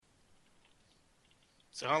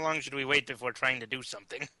So how long should we wait before trying to do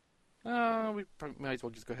something? We might as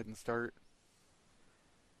well just go ahead and start.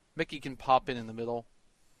 Mickey can pop in the middle.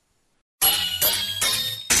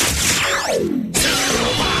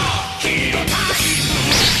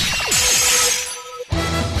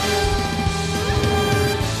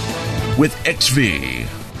 With XV.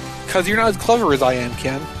 Because you're not as clever as I am,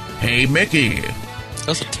 Ken. Hey Mickey.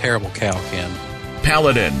 That's a terrible cow, Ken.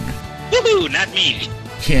 Paladin. Woohoo, not me.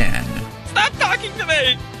 Ken. Stop talking to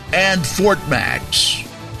me! And Fort Max.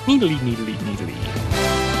 Needly, needly, needly.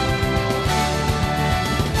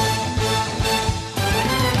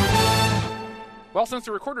 Well, since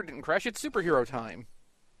the recorder didn't crash, it's superhero time.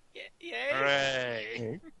 Yay!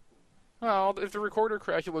 Hooray. Well, if the recorder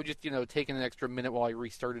crashed, it would just, taken an extra minute while I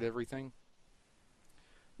restarted everything.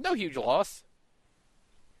 No huge loss.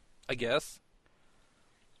 I guess.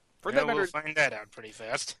 For that matter, We'll find that out pretty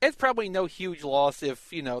fast. it's probably no huge loss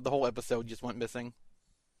if, the whole episode just went missing.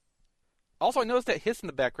 Also, I noticed that hiss in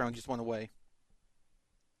the background just went away.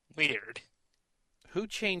 Weird. Who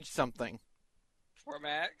changed something? Fort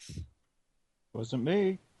Max. Wasn't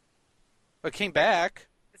me. It came back.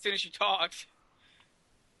 As soon as you talked.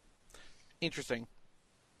 Interesting.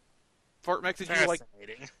 Fort Max,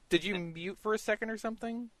 Fascinating. did you mute for a second or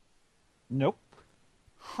something? Nope.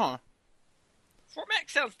 Huh. Fort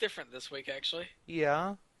Max sounds different this week, actually.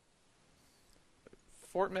 Yeah.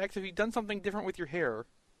 Fort Max, have you done something different with your hair?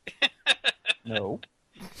 No.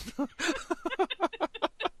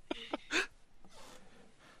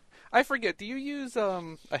 I forget, do you use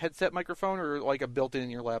a headset microphone or like a built-in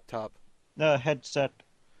your laptop? Headset.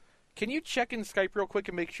 Can you check in Skype real quick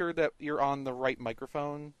and make sure that you're on the right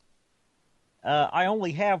microphone? I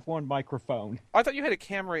only have one microphone. I thought you had a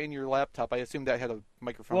camera in your laptop. I assumed that had a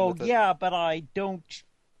microphone Well, with it. yeah, but I don't.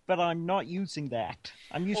 But I'm not using that.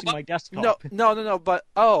 I'm using my desktop. No, but...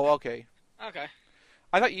 Oh, okay. Okay.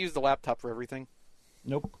 I thought you used the laptop for everything.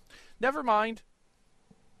 Nope. Never mind.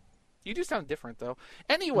 You do sound different, though.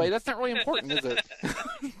 Anyway, that's not really important, is it?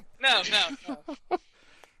 No.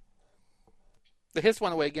 The hiss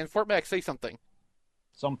went away again. Fort Max, say something.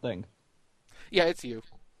 Something. Yeah, it's you.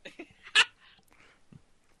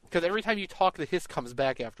 Because every time you talk, the hiss comes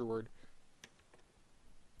back afterward.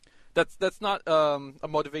 That's not a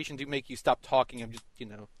motivation to make you stop talking. I'm just,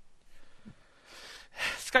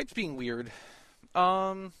 Skype's being weird.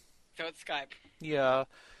 So it's Skype. Yeah.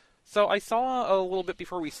 So I saw a little bit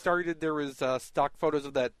before we started, there was stock photos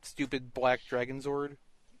of that stupid black Dragon Zord.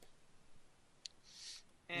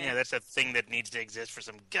 Yeah, that's a thing that needs to exist for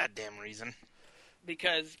some goddamn reason.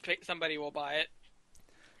 Because somebody will buy it.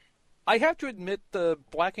 I have to admit, the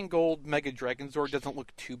black and gold Mega Dragon Zord doesn't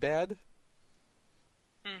look too bad.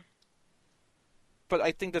 But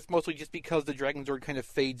I think that's mostly just because the Dragon Zord kind of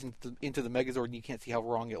fades into the Megazord and you can't see how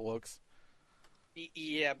wrong it looks.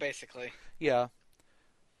 Yeah, basically. Yeah.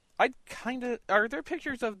 I'd kind of... Are there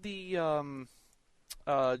pictures of the Dragon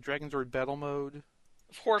Zord battle mode?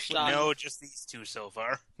 Of course not. No, just these two so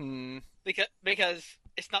far. Because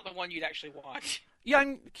it's not the one you'd actually watch. Yeah,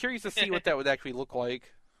 I'm curious to see what that would actually look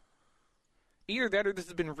like. Either that or this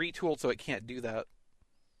has been retooled so it can't do that.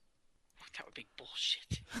 That would be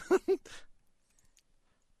bullshit.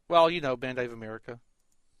 Well, Bandai of America.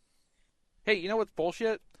 Hey, you know what's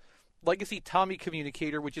bullshit? Legacy Tommy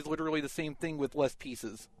Communicator, which is literally the same thing with less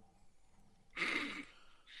pieces.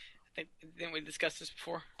 Didn't we discuss this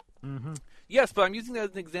before? Mm-hmm. Yes, but I'm using that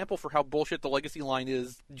as an example for how bullshit the Legacy line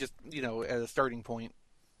is, just, as a starting point.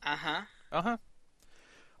 Uh-huh. Uh-huh.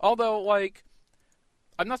 Although,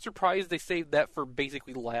 I'm not surprised they saved that for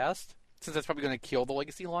basically last, since that's probably going to kill the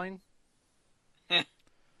Legacy line.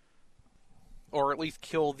 Or at least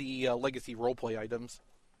kill the Legacy roleplay items.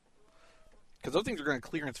 Because those things are going to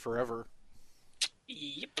clearance forever.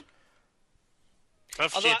 Yep.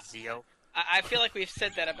 Tough Although shit, Zio. I feel like we've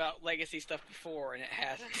said that about Legacy stuff before, and it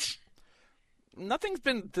hasn't. Nothing's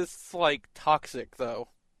been this, toxic, though.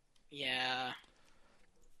 Yeah.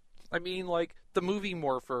 I mean, the Movie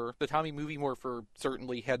Morpher, the Tommy Movie Morpher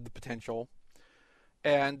certainly had the potential.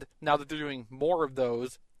 And now that they're doing more of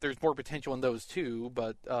those, there's more potential in those too,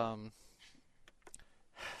 but,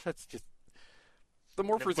 that's just... The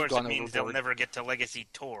Morphers have gone Of course, it means they'll overboard. never get to Legacy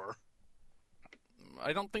Tour.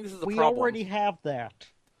 I don't think this is a We problem. already have that.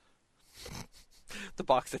 The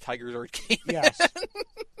box that Tiger Zord came in. Yes.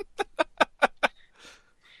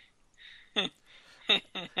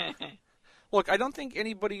 Look, I don't think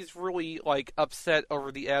anybody's really, upset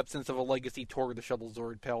over the absence of a Legacy Tour of the Shuttle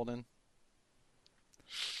Zord, Paladin.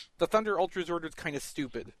 The Thunder Ultra Zord was kind of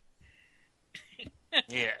stupid.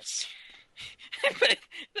 Yes. but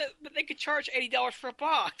they could charge $80 for a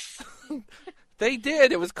box. They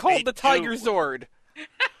did. It was called They the Tiger do. Zord.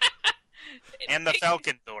 And the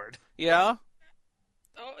Falcon Sword. Yeah.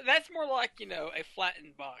 Oh, that's more like, a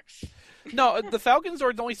flattened box. No, the Falcon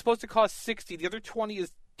Sword's only supposed to cost 60. The other 20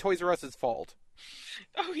 is Toys R Us's fault.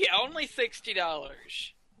 Oh, yeah, only $60.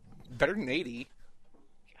 Better than 80.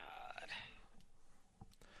 God.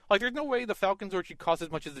 Like, there's no way the Falcon Sword should cost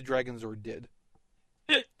as much as the Dragon Zord did.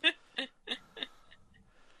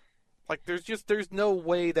 Like, there's no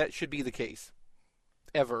way that should be the case.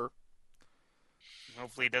 Ever.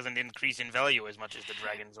 Hopefully it doesn't increase in value as much as the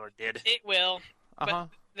Dragon Zord did. It will. Uh-huh. But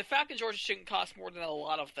the Falcon Sword shouldn't cost more than a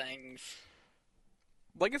lot of things.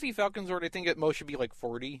 Legacy Falcon Sword, I think at most should be like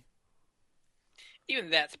 40. Even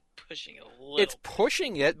that's pushing it a little. It's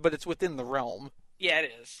pushing it, but it's within the realm. Yeah,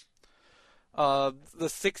 it is. The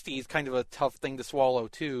 60 is kind of a tough thing to swallow,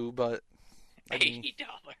 too, but... I mean,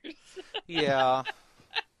 $80. yeah.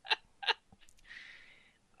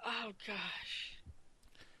 Oh, gosh.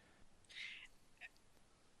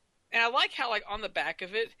 And I like how, like, on the back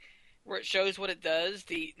of it, where it shows what it does,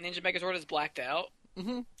 the Ninja Megazord is blacked out.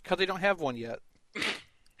 Mm-hmm. Because they don't have one yet.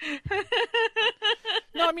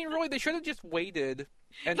 No, I mean, really, they should have just waited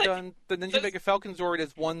and done the Ninja Mega Falcon Zord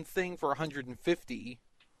as one thing for 150.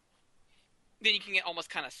 Then you can get almost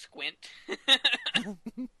kind of squint.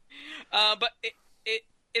 But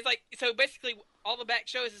it's like, so basically, all the back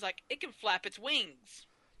shows is like, it can flap its wings.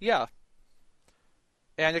 Yeah.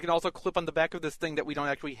 And it can also clip on the back of this thing that we don't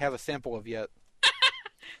actually have a sample of yet.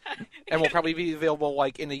 And will probably be available,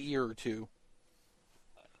 like, in a year or two.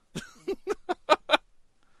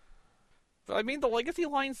 But, I mean, the Legacy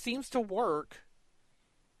line seems to work.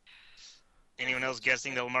 Anyone else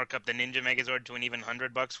guessing they'll mark up the Ninja Megazord to an even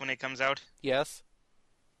 $100 when it comes out? Yes.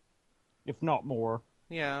 If not more.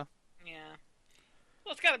 Yeah. Yeah.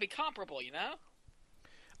 Well, it's got to be comparable,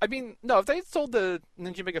 I mean, no, if they had sold the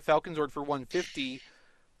Ninja Mega Falcon Zord for 150,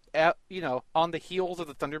 on the heels of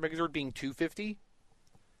the Thunder Megazord being 250,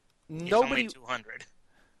 nobody... It's only 200.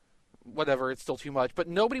 Whatever, it's still too much, but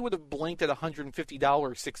nobody would have blinked at a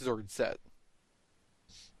 $150 six Zord set.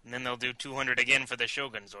 And then they'll do 200 again for the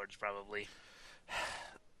Shogun Zords, probably.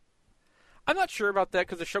 I'm not sure about that,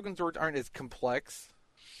 because the Shogun Zords aren't as complex.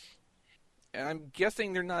 And I'm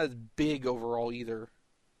guessing they're not as big overall, either.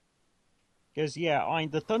 Because,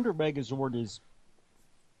 the Thunder Megazord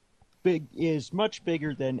is much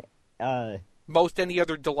bigger than, most any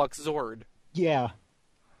other deluxe Zord. yeah.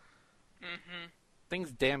 Mm-hmm.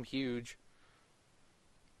 Thing's damn huge.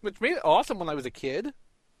 Which made it awesome when I was a kid.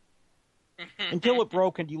 Until it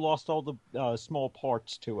broke and you lost all the small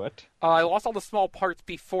parts to it. I lost all the small parts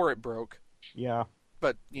before it broke. Yeah.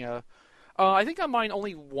 But, yeah. I think on mine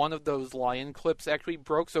only one of those lion clips actually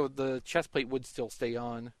broke, so the chest plate would still stay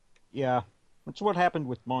on. Yeah. That's what happened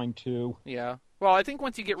with mine, too. Yeah. Well, I think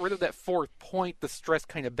once you get rid of that fourth point, the stress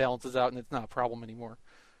kind of balances out and it's not a problem anymore.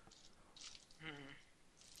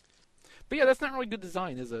 But yeah, that's not really good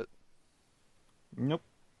design, is it? Nope.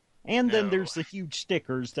 And then No. there's the huge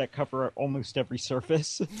stickers that cover almost every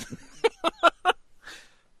surface.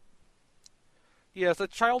 Yes, a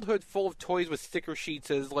childhood full of toys with sticker sheets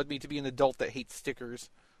has led me to be an adult that hates stickers.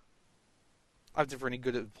 I was never any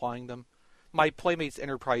good at applying them. My Playmates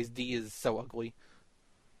Enterprise D is so ugly.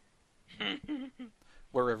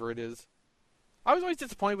 Wherever it is. I was always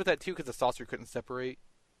disappointed with that too because the saucer couldn't separate.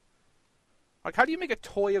 Like, how do you make a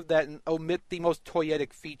toy of that and omit the most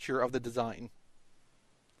toyetic feature of the design?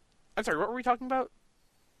 I'm sorry, what were we talking about?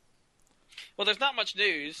 Well, there's not much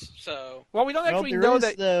news, so... Well, we don't Well, actually there know is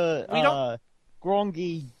that... the we don't-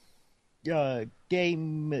 Grongi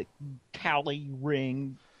game tally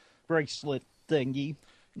ring bracelet thingy.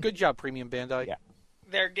 Good job, Premium Bandai. Yeah.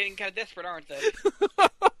 They're getting kind of desperate, aren't they?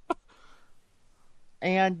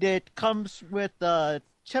 And it comes with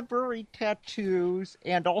temporary tattoos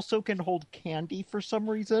and also can hold candy for some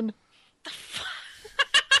reason.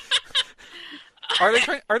 Are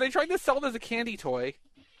they trying to sell it as a candy toy?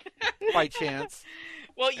 By chance.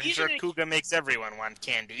 Well, I'm sure usually... Kuga makes everyone want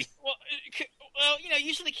candy. Well,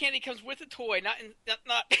 usually candy comes with the toy, not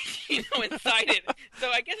inside it. So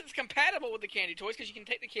I guess it's compatible with the candy toys because you can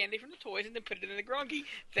take the candy from the toys and then put it in the Grongi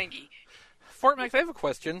thingy. Fort Max, I have a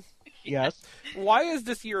question. Yes. Why is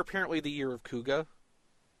this year apparently the year of Kuga?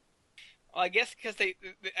 Well, I guess because they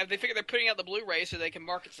figure they're putting out the Blu-ray so they can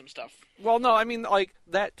market some stuff. Well, no, I mean, like,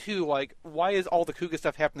 that too. Like, why is all the Kuga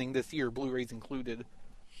stuff happening this year, Blu-rays included?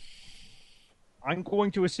 I'm going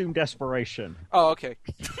to assume desperation. Oh, okay.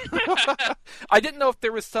 I didn't know if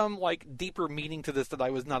there was some, like, deeper meaning to this that I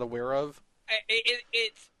was not aware of.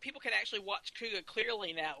 It's people can actually watch Kuga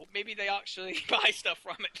clearly now. Maybe they actually buy stuff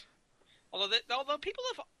from it. Although people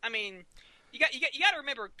have, I mean, you got to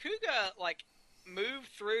remember Kuga like moved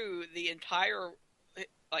through the entire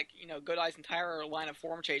like Godai's entire line of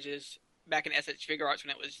form changes back in SH Figure Arts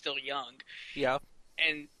when it was still young, Yeah.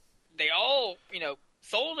 and they all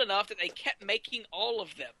sold enough that they kept making all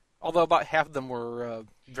of them. Although about half of them were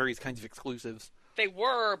various kinds of exclusives. They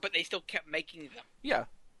were, but they still kept making them. Yeah.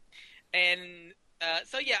 And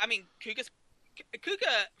so yeah, I mean, Kuga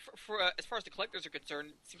for as far as the collectors are concerned,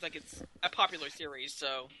 it seems like it's a popular series,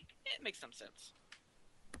 so it makes some sense.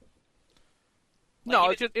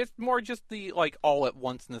 No, it's more just the all at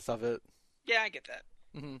onceness of it. Yeah, I get that.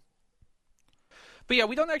 Mm-hmm. But yeah,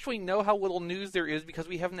 we don't actually know how little news there is because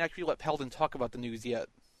we haven't actually let Paladin talk about the news yet.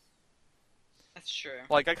 That's true.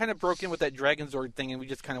 I kind of broke in with that Dragon Zord thing, and we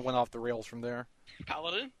just kind of went off the rails from there.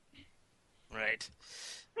 Paladin? Right.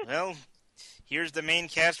 Well, here's the main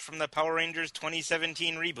cast from the Power Rangers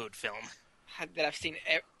 2017 reboot film. That I've seen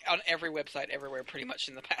on every website everywhere pretty much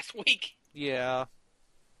in the past week. Yeah.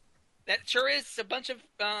 That sure is a bunch of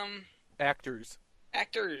Actors.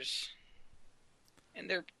 in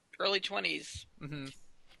their early 20s. Mm-hmm.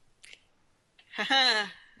 I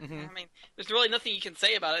mean, there's really nothing you can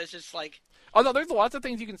say about it. It's just like... Oh, no, there's lots of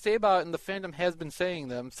things you can say about it, and the fandom has been saying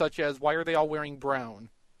them, such as, why are they all wearing brown?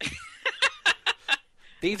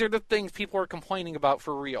 These are the things people are complaining about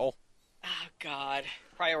for real. Oh, God.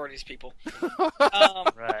 Priorities, people.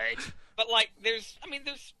 Right. But, there's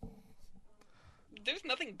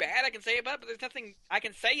nothing bad I can say about it, but there's nothing I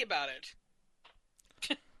can say about it.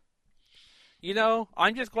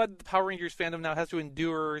 I'm just glad that the Power Rangers fandom now has to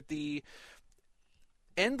endure the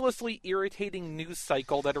endlessly irritating news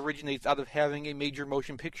cycle that originates out of having a major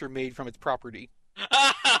motion picture made from its property.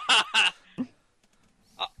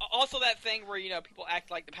 Also that thing where, people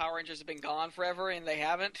act like the Power Rangers have been gone forever and they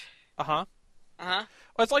haven't. Uh-huh. Uh-huh.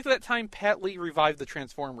 Well, it's like that time Pat Lee revived the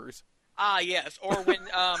Transformers. Ah, yes. Or when...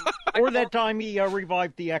 Or that time he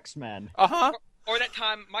revived the X-Men. Uh-huh. Or that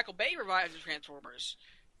time Michael Bay revived the Transformers.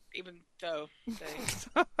 Even though they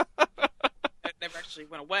never actually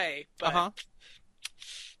went away. But... Uh-huh.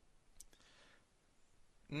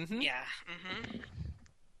 Mm-hmm. Yeah. Mm-hmm.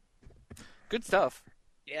 Good stuff.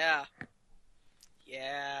 Yeah.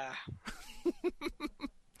 Yeah.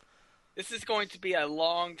 This is going to be a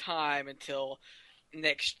long time until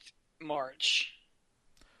next March.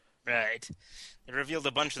 Right. They revealed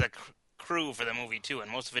a bunch of the crew for the movie, too, and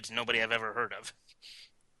most of it's nobody I've ever heard of.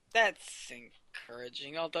 That's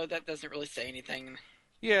encouraging, although that doesn't really say anything.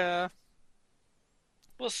 Yeah.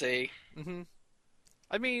 We'll see. Mm-hmm.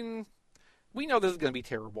 I mean, we know this is going to be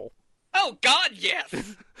terrible. Oh, God, yes!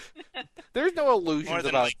 There's no illusions More than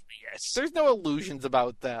about... likely, yes. There's no illusions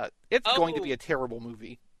about that. It's going to Oh. be a terrible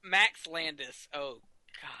movie. Max Landis. Oh,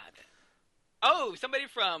 God. Oh, somebody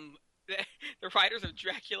from the writers of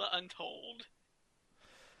Dracula Untold.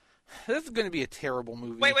 This is going to be a terrible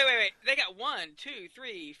movie. Wait. They got 1, 2,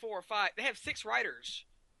 3, 4, 5. They have 6 writers.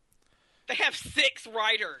 They have 6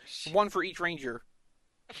 writers. One for each ranger.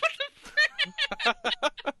 What the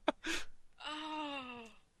frick?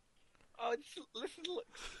 Oh, listen.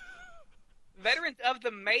 Veterans of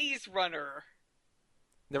the Maze Runner.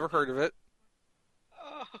 Never heard of it.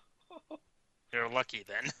 Oh. You're lucky,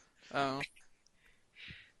 then. Oh.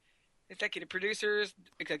 Executive producers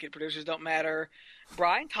don't matter.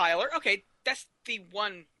 Brian Tyler. Okay, that's the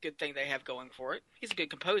one good thing they have going for it. He's a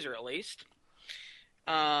good composer, at least.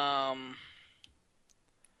 Yeah,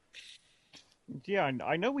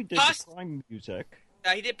 I know we did Us- the Prime music.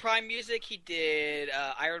 He did Prime Music. He did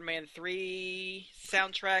Iron Man 3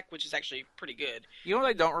 soundtrack, which is actually pretty good. You know what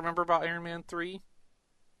I don't remember about Iron Man 3?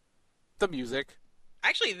 The music.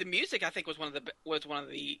 Actually, the music I think was one of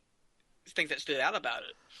the things that stood out about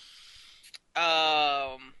it.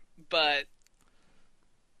 But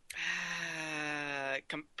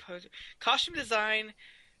costume design,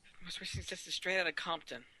 most recent just straight out of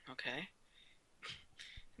Compton. Okay,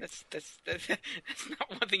 that's not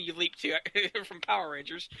one thing you leap to from Power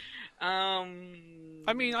Rangers. I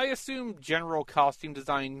mean, I assume general costume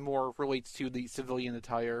design more relates to the civilian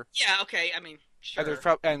attire. Yeah. Okay. I mean, sure.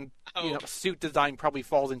 And suit design probably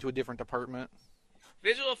falls into a different department.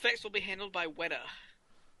 Visual effects will be handled by Weta.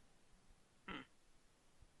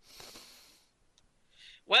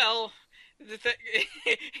 Well, is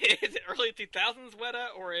it early 2000s Weta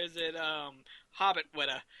or is it Hobbit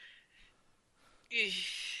Weta?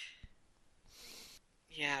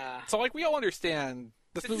 Yeah. So, we all understand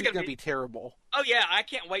this This is movie's gonna going to be- be terrible. Oh yeah, I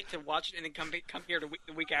can't wait to watch it and then come here the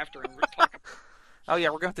week after and talk about it. Oh, yeah,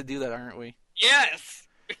 we're going to have to do that, aren't we? Yes!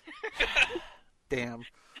 Damn.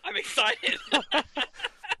 I'm excited.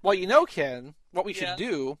 Well, Ken, what we should Yeah.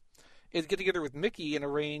 do is get together with Mickey and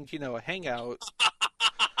arrange, a hangout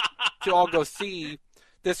to all go see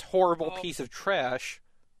this horrible Oh. piece of trash.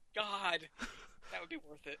 God. That would be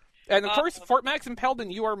worth it. And of course, Fort Max and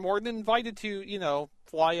Paladin, you are more than invited to,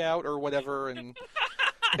 fly out or whatever and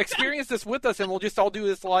experience this with us, and we'll just all do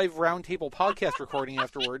this live roundtable podcast recording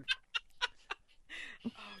afterward. Oh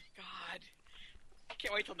God! I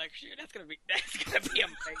can't wait till next year. That's gonna be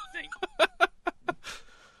amazing.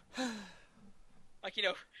 Like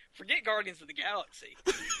forget Guardians of the Galaxy.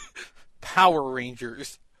 Power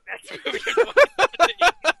Rangers. That's what we're going to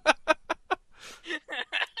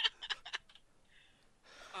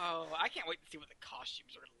Oh, I can't wait to see what the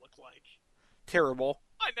costumes are going to look like. Terrible.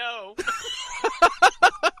 I know.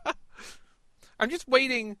 I'm just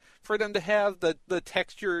waiting for them to have the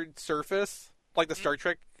textured surface, like the Star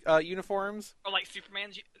Trek uniforms. Or like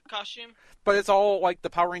Superman's costume. But it's all like the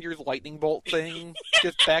Power Rangers lightning bolt thing,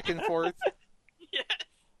 just back and forth. Yes.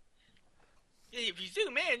 If you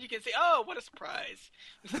zoom in, you can see, oh, what a surprise.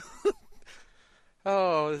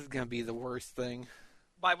 Oh, this is going to be the worst thing.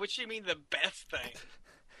 By which you mean the best thing.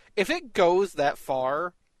 If it goes that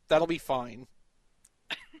far, that'll be fine.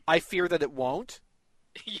 I fear that it won't.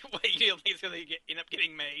 You don't think it's going to end up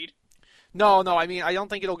getting made? No, I mean, I don't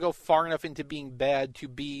think it'll go far enough into being bad to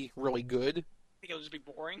be really good. I think it'll just be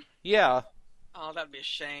boring? Yeah. Oh, that'd be a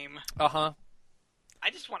shame. Uh-huh. I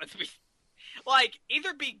just want it to be, like,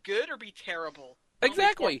 either be good or be terrible.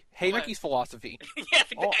 Exactly. Hey, Mickey's philosophy. Yes,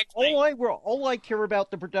 exactly. All I care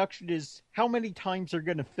about the production is how many times they're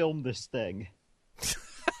going to film this thing.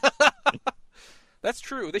 That's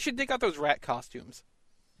true. They should dig out those rat costumes.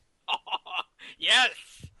 Oh, yes.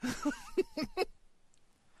 Is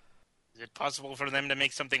it possible for them to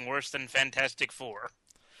make something worse than Fantastic Four?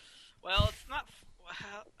 Well, it's not.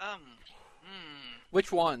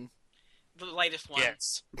 Which one? The latest one.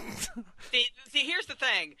 Yes. See, here's the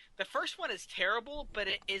thing. The first one is terrible, but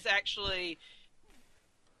it is actually.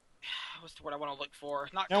 What's the word I want to look for?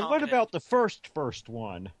 Not Now, what competent. about the first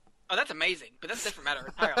one? Oh, that's amazing, but that's a different matter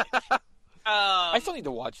entirely. I still need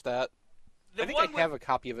to watch that. The I think one I have a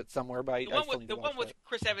copy of it somewhere, but I still need to the watch one with that.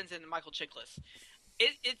 Chris Evans and Michael Chiklis.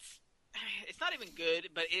 It's not even good,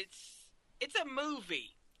 but it's a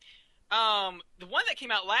movie. The one that came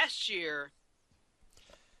out last year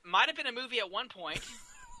might have been a movie at one point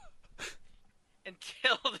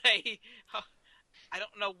until they. I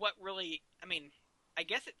don't know what really. I mean, I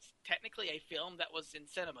guess it's technically a film that was in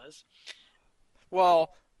cinemas. Well,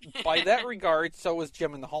 by that regard, so was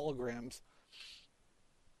Gem and the Holograms.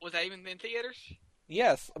 Was that even in theaters?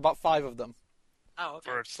 Yes, about 5 of them. Oh, okay.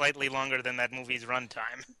 For slightly longer than that movie's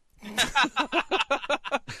runtime.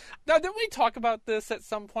 Now, didn't we talk about this at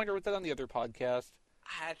some point, or was that on the other podcast?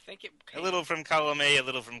 I think it. A little from column A, a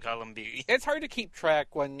little from column B. It's hard to keep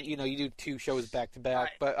track when, you do 2 shows back to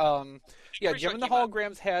back. Right. But, yeah, Pretty Gem sure and the it came out.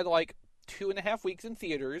 Holograms had, 2.5 weeks in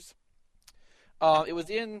theaters. It was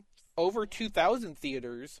in over 2,000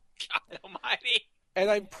 theaters. God almighty. And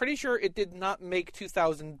I'm pretty sure it did not make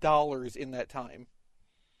 $2,000 in that time.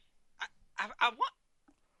 I want.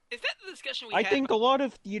 Is that the discussion we I had? think a lot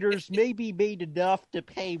of theaters maybe made enough to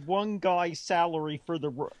pay one guy's salary for the.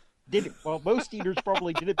 Well, most theaters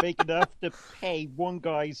probably didn't make enough to pay one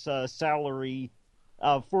guy's salary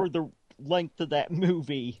for the length of that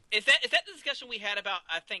movie. Is that the discussion we had about?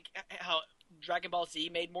 I think how Dragon Ball Z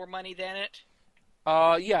made more money than it.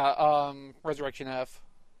 Yeah, Resurrection F.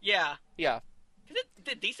 Yeah, Yeah. because it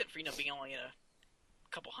did decent for being only a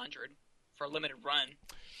couple hundred for a limited run.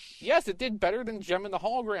 Yes, it did better than Gem and the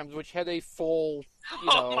Holograms, which had a full,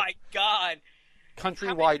 Oh my God!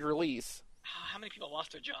 countrywide release. How many people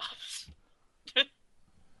lost their jobs?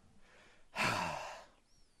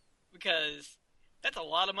 Because that's a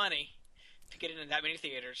lot of money to get into that many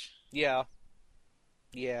theaters. Yeah.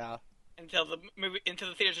 Yeah. Until the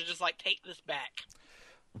theaters are just like, take this back.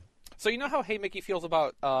 So you know how Hey Mickey feels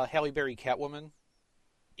about Halle Berry Catwoman?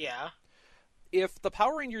 Yeah. If the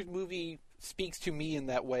Power Rangers movie speaks to me in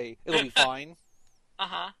that way, it'll be fine.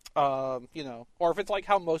 Uh-huh. Or if it's like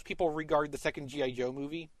how most people regard the second G.I. Joe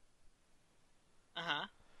movie, Uh-huh.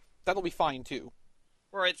 that'll be fine too.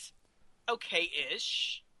 Where it's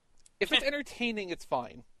okay-ish. If it's entertaining, it's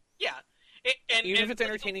fine. Yeah. Even if it's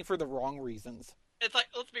entertaining for the wrong reasons. It's like,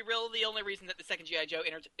 let's be real, the only reason that the second G.I. Joe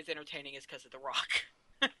is entertaining is because of The Rock.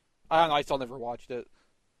 I don't know, I still never watched it.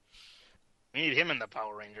 We need him in the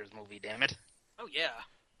Power Rangers movie, damn it. Oh,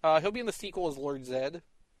 yeah. He'll be in the sequel as Lord Zed.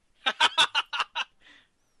 Man,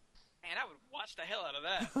 I would watch the hell out of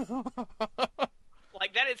that.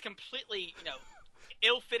 Like, that is completely,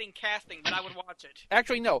 ill-fitting casting, but I would watch it.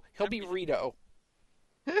 Actually, no, he'll be Rito.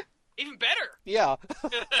 Even better! Yeah.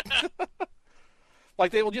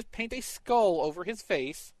 Like, they will just paint a skull over his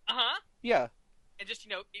face. Uh-huh. Yeah. And just,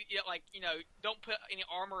 don't put any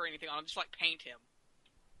armor or anything on him, just, paint him.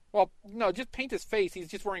 Well, no, just paint his face. He's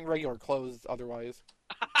just wearing regular clothes otherwise.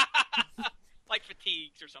 Like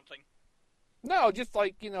fatigues or something. No, just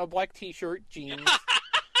like, black t-shirt, jeans.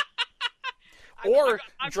 Or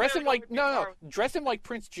dress him like dress him like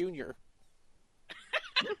Prince Jr.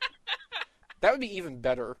 That would be even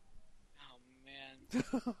better. Oh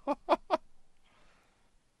man.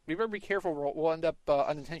 We better be careful. We'll end up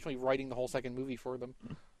unintentionally writing the whole second movie for them.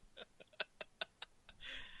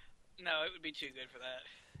 No, it would be too good for that.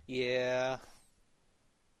 Yeah.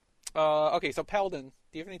 Okay, so Paladin,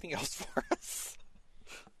 do you have anything else for us?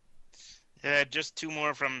 Just two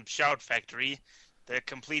more from Shout Factory. The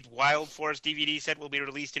complete Wild Force DVD set will be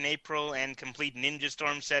released in April, and complete Ninja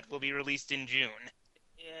Storm set will be released in June.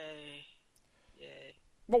 Yay.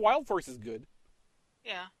 Well, Wild Force is good.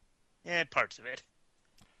 Yeah. Yeah, parts of it.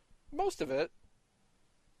 Most of it.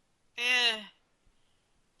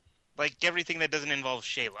 Like everything that doesn't involve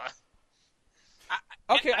Shayla.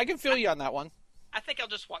 Okay, I can feel you on that one. I think I'll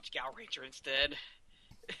just watch Gal Ranger instead.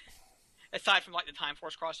 Aside from like the Time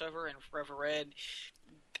Force crossover and Forever Red,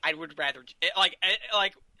 I would rather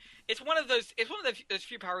it's one of those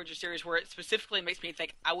few Power Ranger series where it specifically makes me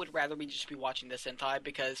think I would rather just be watching this Sentai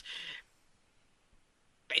because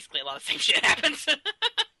basically a lot of the same shit happens.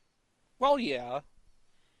 Well, yeah.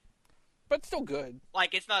 But still good.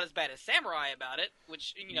 Like, it's not as bad as Samurai about it,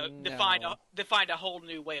 which, defined a whole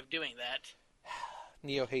new way of doing that.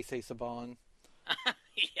 Neo Heisei Saban.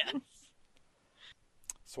 Yes.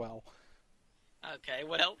 Swell. Okay,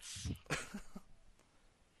 what else?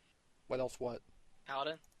 What else what?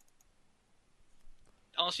 Paladin?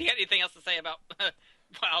 Unless you had anything else to say about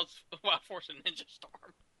Wild Force and Ninja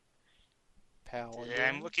Storm. Paladin. Yeah,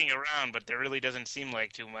 I'm looking around, but there really doesn't seem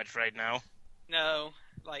like too much right now. No,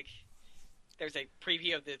 like, there's a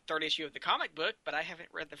preview of the third issue of the comic book, but I haven't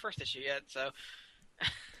read the first issue yet, so...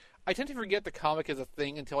 I tend to forget the comic is a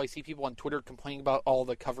thing until I see people on Twitter complaining about all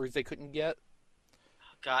the covers they couldn't get.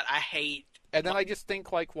 God, I hate... And then I just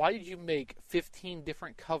think, like, why did you make 15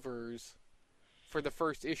 different covers for the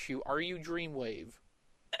first issue? Are you Dreamwave?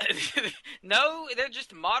 No, they're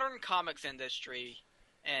just modern comics industry,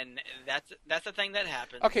 and that's the thing that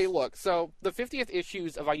happens. Okay, look, so the 50th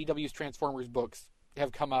issues of IDW's Transformers books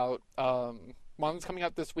have come out. One's coming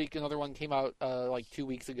out this week, another one came out like 2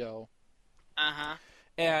 weeks ago. Uh-huh.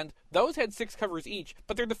 And those had 6 covers each,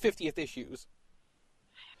 but they're the 50th issues.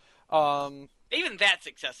 Even that's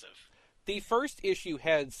excessive. The first issue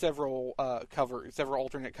had several covers, several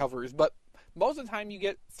alternate covers, but most of the time you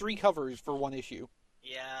get 3 covers for one issue.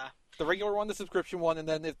 Yeah. The regular one, the subscription one, and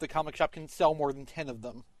then if the comic shop can sell more than 10 of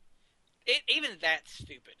them. Even that's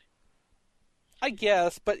stupid. I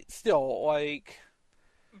guess, but still, like...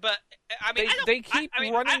 But, I mean, they keep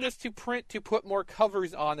running this to print to put more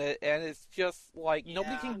covers on it, and it's just like,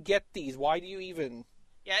 nobody can get these. Why do you even...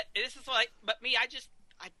 Yeah, this is like... But me, I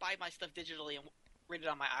buy my stuff digitally and read it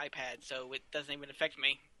on my iPad, so it doesn't even affect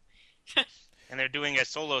me. And they're doing a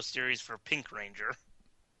solo series for Pink Ranger.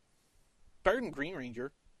 Better than Green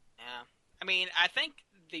Ranger. Yeah. I mean, I think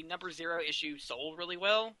the number 0 issue sold really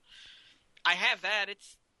well. I have that.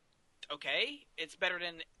 It's okay. It's better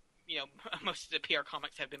than, most of the PR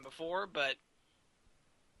comics have been before, but...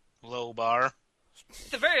 Low bar.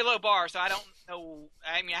 It's a very low bar, so I don't know...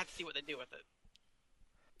 I mean, I have to see what they do with it.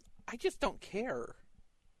 I just don't care.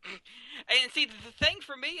 And see, the thing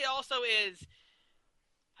for me also is...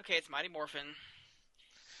 Okay, it's Mighty Morphin.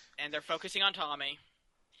 And they're focusing on Tommy.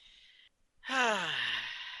 I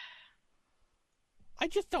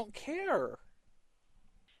just don't care.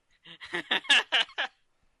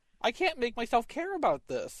 I can't make myself care about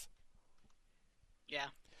this. Yeah.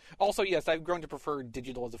 Also, yes, I've grown to prefer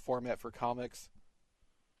digital as a format for comics.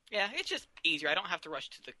 Yeah, it's just easier. I don't have to rush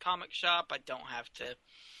to the comic shop. I don't have to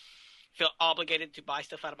feel obligated to buy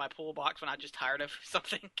stuff out of my pull box when I'm just tired of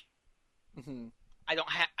something. Mm-hmm. I don't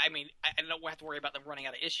have to worry about them running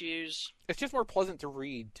out of issues. It's just more pleasant to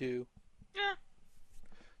read, too. Yeah.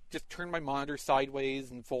 Just turn my monitor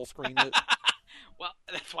sideways and full screen it. Well,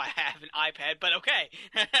 that's why I have an iPad, but okay.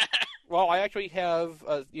 Well, I actually have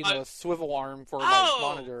a swivel arm for my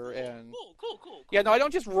monitor, and cool. Yeah, no, I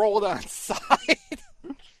don't just roll it on its side.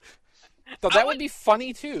 So that would be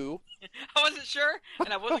funny too. I wasn't sure,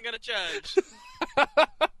 and I wasn't going to judge.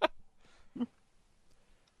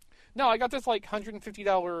 No, I got this like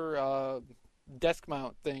 $150 desk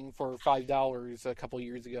mount thing for $5 a couple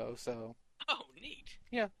years ago. So. Oh, neat.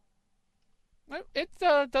 Yeah. It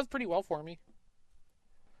does pretty well for me.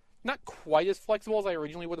 Not quite as flexible as I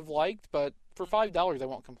originally would have liked, but for $5 I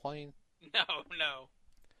won't complain. No.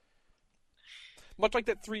 Much like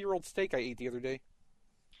that 3-year-old steak I ate the other day.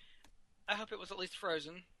 I hope it was at least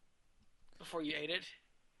frozen before you ate it.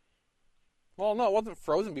 Well, no, it wasn't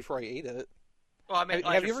frozen before I ate it. Well, I mean,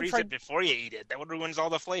 Have You you ever freeze tried- it before you eat it. That ruins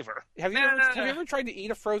all the flavor. Have you No, ever no, have no. you ever tried to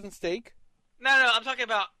eat a frozen steak? no, I'm talking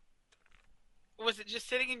about. Was it just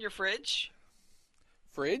sitting in your fridge?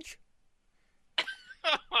 Fridge?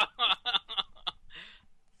 How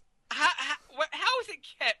was it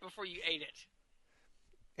kept before you ate it?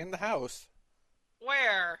 In the house.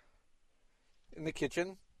 Where? In the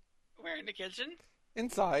kitchen. Where in the kitchen?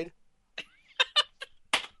 Inside.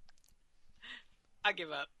 I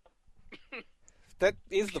give up. That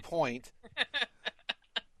is the point.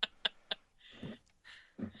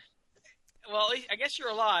 Well, at least, I guess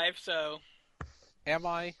you're alive, so. Am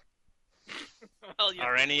I? Well, yeah.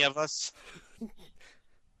 Are any of us?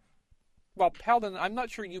 Well, Paladin, I'm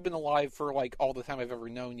not sure you've been alive for, like, all the time I've ever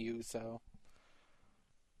known you, so...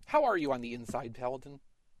 How are you on the inside, Paladin?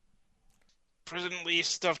 Presently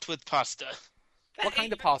stuffed with pasta. What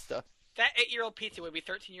kind of pasta? That 8-year-old pizza would be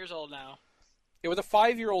 13 years old now. It was a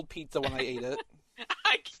 5-year-old pizza when I ate it.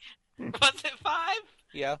 Was it 5?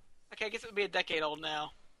 Yeah. Okay, I guess it would be a decade old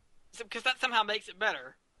now. Because that somehow makes it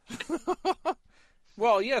better.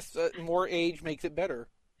 Well, yes, more age makes it better.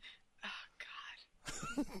 Oh,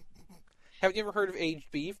 God. Haven't you ever heard of aged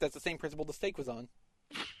beef? That's the same principle the steak was on.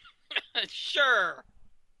 Sure.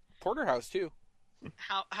 Porterhouse, too.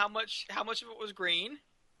 How much of it was green?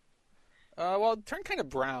 Well, it turned kind of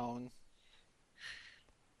brown.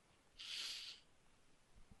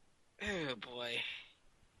 Oh, boy.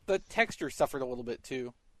 The texture suffered a little bit,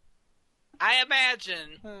 too. I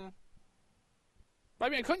imagine. I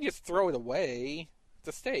mean, I couldn't just throw it away. It's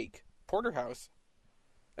a steak. Porterhouse.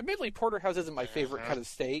 Admittedly, porterhouse isn't my favorite cut of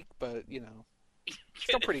steak, but, you know,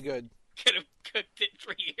 still pretty good. Could have cooked it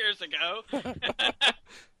 3 years ago.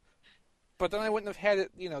 But then I wouldn't have had it,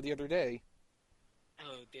 you know, the other day.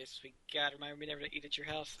 Oh, dear sweet God, remind me never to eat at your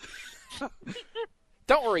house.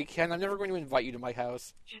 Don't worry, Ken. I'm never going to invite you to my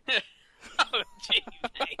house. Oh,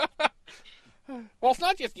 jeez. Well, it's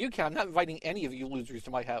not just you, Ken. I'm not inviting any of you losers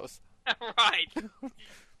to my house. Right.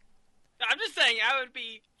 I'm just saying, I would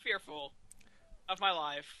be fearful of my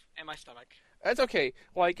life and my stomach. That's okay.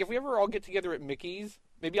 Like, if we ever all get together at Mickey's,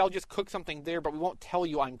 maybe I'll just cook something there, but we won't tell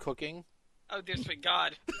you I'm cooking. Oh, dear sweet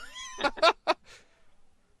God.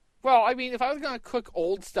 Well, I mean, if I was going to cook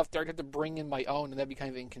old stuff there, I'd have to bring in my own, and that'd be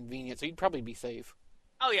kind of inconvenient, so you'd probably be safe.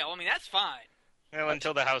 Oh, yeah, well, I mean, that's fine. Well,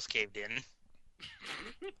 until the house caved in.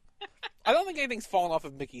 I don't think anything's fallen off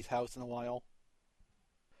of Mickey's house in a while.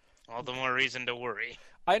 All the more reason to worry.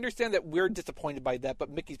 I understand that we're disappointed by that,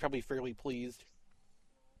 but Mickey's probably fairly pleased.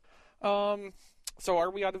 So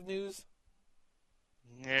are we out of news?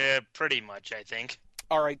 Yeah, pretty much, I think.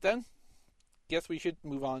 Alright then. Guess we should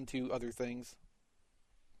move on to other things.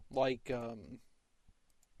 Like,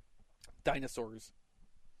 dinosaurs.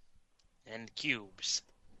 And cubes.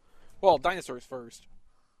 Well, dinosaurs first.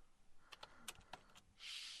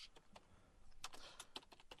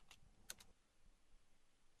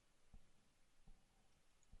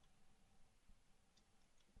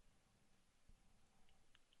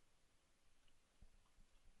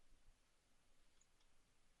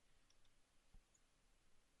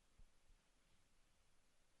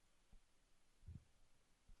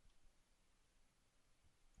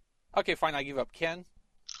 Okay, fine, I give up. Ken?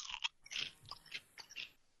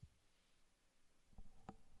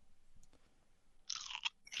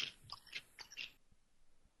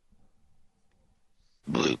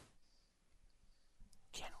 Bloop.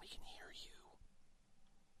 Ken, we can hear you.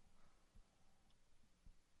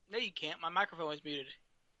 No, you can't. My microphone was muted.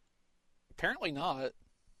 Apparently not.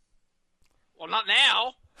 Well, not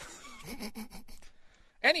now.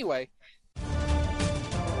 Anyway.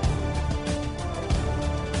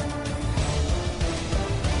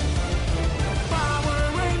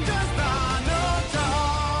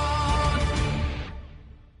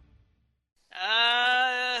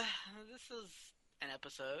 This is an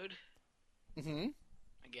episode, Mm-hmm.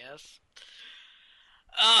 I guess.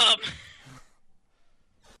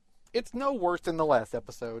 It's no worse than the last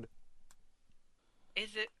episode.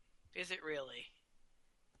 Is it? Is it really?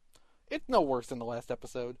 It's no worse than the last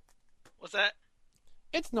episode. What's that?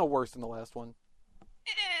 It's no worse than the last one.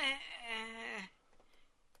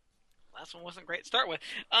 Last one wasn't great to start with.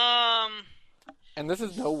 And this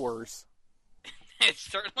is no worse. It's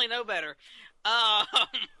certainly no better. I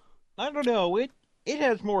don't know. It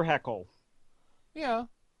has more heckle. Yeah.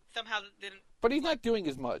 Somehow that didn't. But he's not doing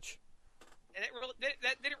as much.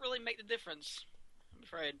 That didn't really make the difference. I'm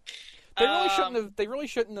afraid. They really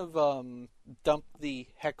shouldn't have dumped the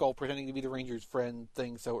heckle pretending to be the Ranger's friend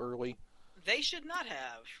thing so early. They should not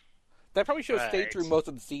have. That probably should have stayed Right. through most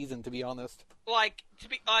of the season, to be honest. Like, at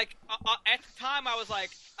the time I was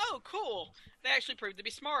like, oh, cool. They actually proved to be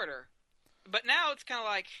smarter. But now it's kind of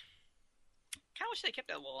like, kind of wish they kept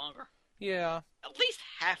that a little longer. Yeah. At least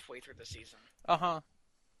halfway through the season. Uh-huh.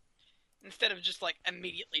 Instead of just, like,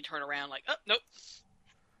 immediately turn around like, oh, nope.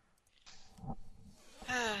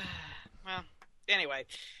 Well, anyway.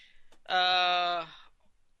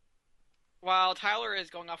 While Tyler is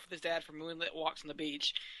going off with his dad for moonlit walks on the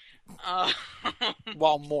beach.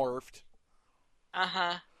 While morphed.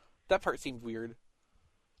 Uh-huh. That part seemed weird.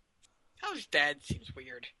 How his dad seems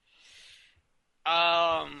weird.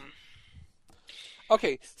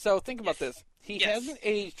 Okay, so think about this. He Yes. hasn't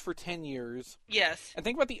aged for 10 years. Yes. And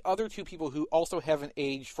think about the other two people who also haven't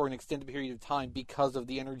aged for an extended period of time because of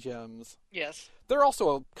the Energems. Yes. They're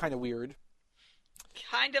also kind of weird.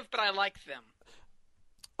 Kind of, but I like them.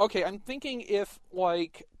 Okay, I'm thinking if,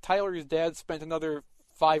 like, Tyler's dad spent another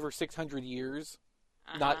 500 or 600 years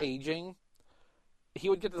not Uh-huh. aging, he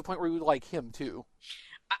would get to the point where we would like him, too.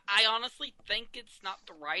 I honestly think it's not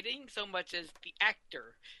the writing so much as the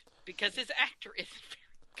actor. Because his actor isn't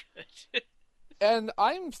very good. And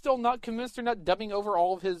I'm still not convinced they're not dubbing over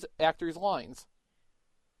all of his actors' lines.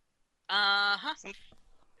 Uh-huh.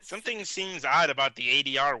 Something seems odd about the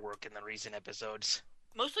ADR work in the recent episodes.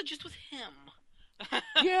 Mostly just with him.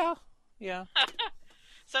 Yeah, yeah.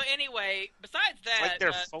 So anyway, besides It's that, like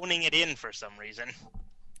they're phoning it in for some reason.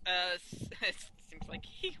 it seems like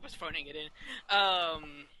he was phoning it in.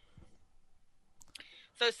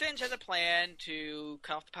 So Singe has a plan to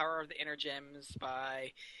cut off the power of the Energems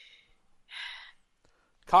by...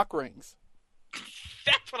 Cock rings.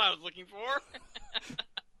 That's what I was looking for.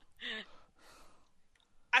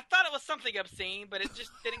 I thought it was something obscene, but it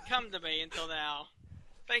just didn't come to me until now.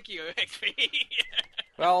 Thank you, XP.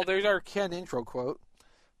 Well, there's our Ken intro quote.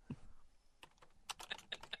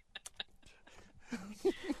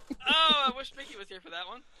 Oh, I wish Mickey was here for that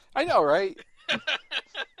one. I know, right?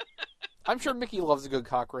 I'm sure Mickey loves a good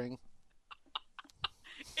cock ring.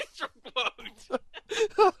 Intro quote.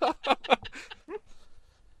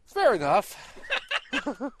 Fair enough.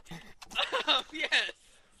 Yes.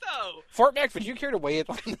 So, Fort Max, would you care to weigh in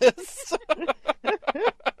on this?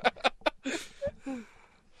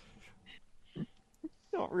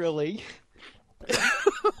 Not really.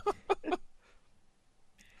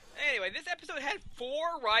 anyway, this episode had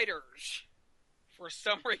 4 writers for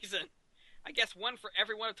some reason. I guess one for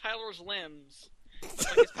every one of Tyler's limbs.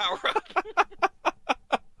 Like his power up.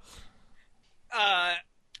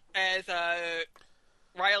 As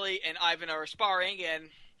Riley and Ivan are sparring, and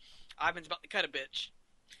Ivan's about to cut a bitch.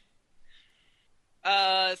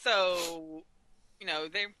 So, you know,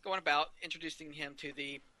 they're going about introducing him to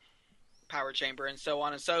the power chamber and so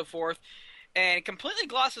on and so forth. And completely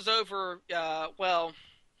glosses over,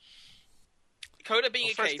 Coda being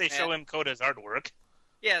a First they caveman. show him Coda's artwork.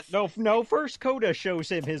 Yes. No. First, Coda shows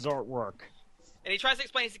him his artwork. And he tries to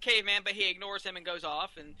explain he's a caveman, but he ignores him and goes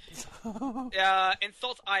off and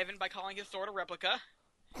insults Ivan by calling his sword a replica.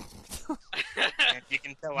 And you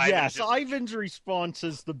can tell Ivan's Yes, just, Ivan's response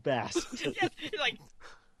is the best. Yes, he's like,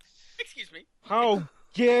 excuse me. How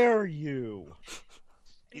dare you?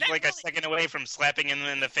 he's like a second away from slapping him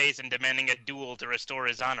in the face and demanding a duel to restore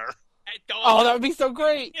his honor. Oh, that would be so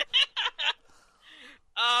great!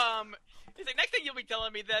 He's like, next thing you'll be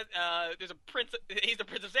telling me that there's a prince. He's the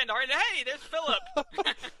Prince of Sandar, and hey, there's Philip.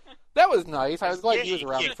 That was nice. I was glad he was Yeah,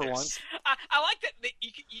 around yeah, for yes. once. I like that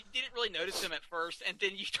you didn't really notice him at first, and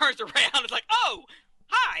then he turns around. It's like, oh,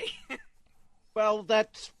 hi. Well,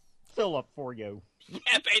 that's Philip for you.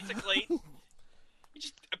 Yeah, basically, he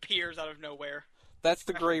just appears out of nowhere. That's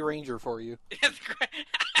the Gray Ranger for you. It's great.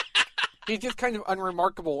 He's just kind of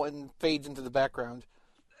unremarkable and fades into the background.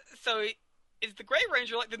 So, is the Gray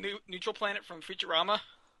Ranger like the neutral planet from Futurama?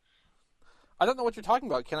 I don't know what you're talking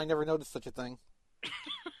about, Ken. I never noticed such a thing.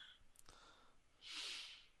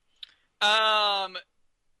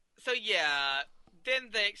 So yeah, then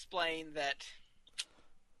they explain that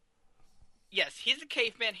yes, he's a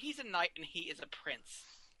caveman, he's a knight, and he is a prince.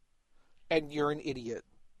 And you're an idiot.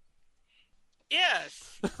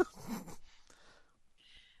 Yes.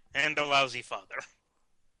 And a lousy father.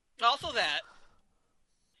 Also that.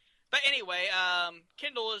 But anyway,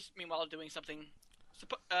 Kendall is meanwhile doing something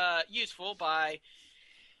useful by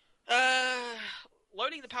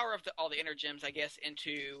loading the power of all the Energems, I guess,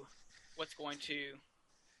 into what's going to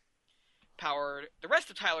power the rest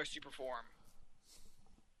of Tyler's super form.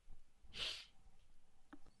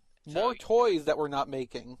 More toys that we're not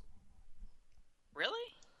making.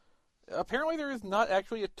 Really? Apparently there is not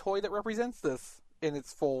actually a toy that represents this in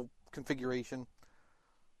its full configuration.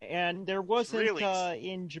 And there wasn't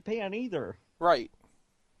really- in Japan either. Right.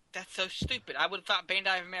 That's so stupid. I would have thought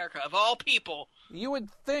Bandai of America, of all people. You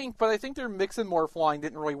would think, but I think their mix and morph line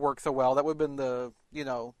didn't really work so well. That would have been the,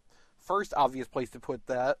 first obvious place to put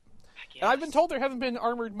that. And I've been told there hasn't been an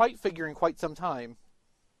Armored Might figure in quite some time,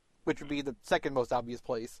 which would be the second most obvious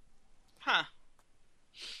place. Huh.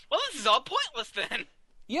 Well, this is all pointless then.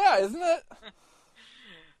 Yeah, isn't it?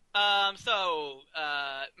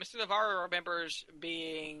 Mr. Navarro remembers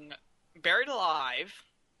being buried alive,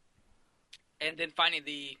 and then finding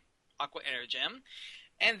the Aqua Energem,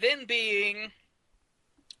 and then being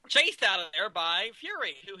chased out of there by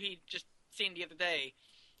Fury, who he just seen the other day,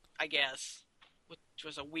 I guess, which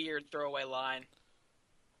was a weird throwaway line.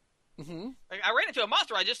 Mm-hmm. Like, I ran into a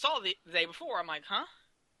monster I just saw the day before. I'm like, huh?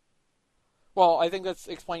 Well, I think that's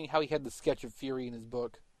explaining how he had the sketch of Fury in his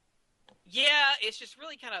book. Yeah, it's just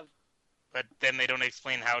really kind of But then they don't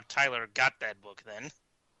explain how Tyler got that book then.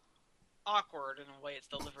 awkward in the way it's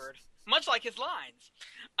delivered. Much like his lines.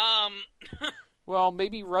 Well,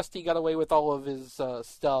 maybe Rusty got away with all of his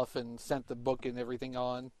stuff and sent the book and everything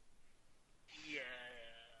on. Yeah.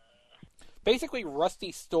 Basically,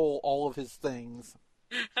 Rusty stole all of his things.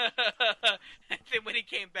 And then when he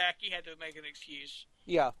came back, he had to make an excuse.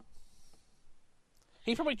 Yeah.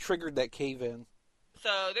 He probably triggered that cave-in.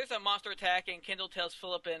 So there's a monster attack, and Kendall tells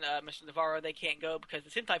Philip and Mr. Navarro they can't go because the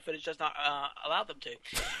Sentai footage does not allow them to.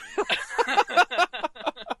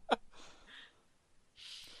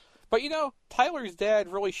 But Tyler's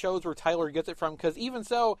dad really shows where Tyler gets it from, because even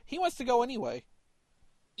so, he wants to go anyway.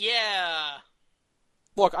 Yeah.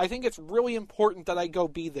 Look, I think it's really important that I go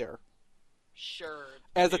be there. Sure.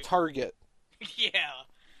 As a dude. target. Yeah.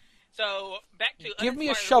 So, back to Give me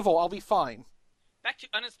a uninspired- shovel, I'll be fine. Back to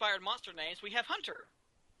uninspired monster names, we have Hunter.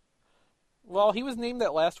 Well, he was named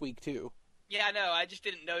that last week, too. Yeah, I know. I just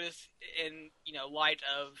didn't notice in, light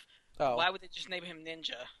of Oh. why would they just name him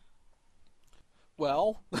Ninja?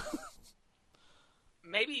 Well,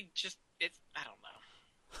 Maybe just, I don't know.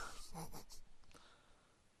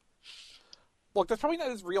 look, that's probably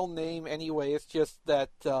not his real name anyway. It's just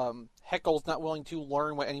that Heckle's not willing to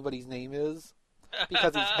learn what anybody's name is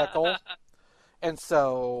because he's Heckle. And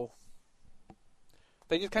so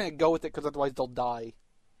they just kind of go with it because otherwise they'll die.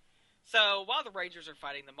 So, while the Rangers are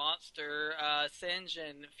fighting the monster, Singe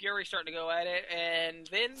and Fury start to go at it, and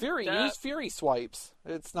then... Fury, use Fury swipes.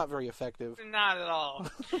 It's not very effective. Not at all.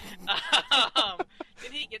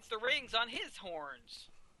 Then he gets the rings on his horns.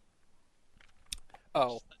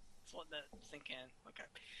 Oh. Just let that sink in. Okay.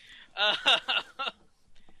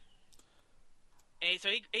 And so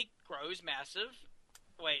he grows massive.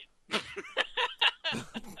 Wait.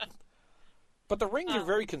 But the rings are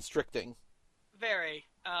very constricting. Very.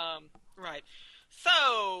 Right.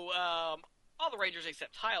 So, all the Rangers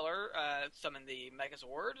except Tyler summon the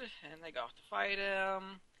Megazord, and they go off to fight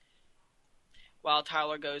him. While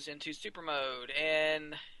Tyler goes into super mode,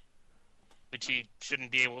 and... Which he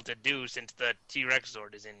shouldn't be able to do since the T-Rex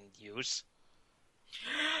Zord is in use.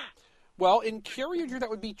 Well, in Kyurem that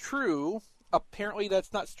would be true. Apparently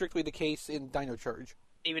that's not strictly the case in Dino Charge.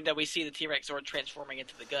 Even though we see the T-Rex Zord transforming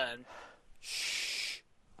into the gun. Shh.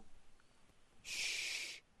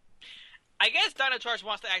 I guess Dino Charge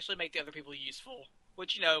wants to actually make the other people useful.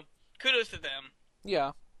 Which, kudos to them.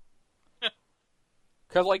 Yeah.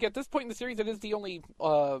 Because, at this point in the series, it is the only...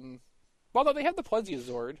 Well, no, they have the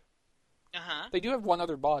Plesiosaur. Uh-huh. They do have one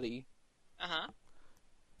other body. Uh-huh.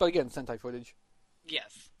 But again, Sentai footage.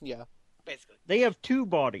 Yes. Yeah. Basically. They have two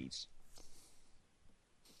bodies.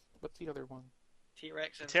 What's the other one?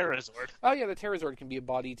 T-Rex and... Terrazord. Oh, yeah, the Terrazord can be a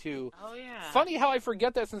body, too. Oh, yeah. Funny how I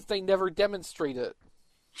forget that since they never demonstrate it.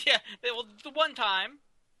 Yeah, well, the one time.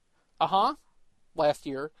 Uh-huh. Last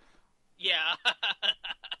year. Yeah.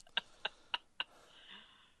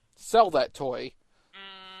 Sell that toy.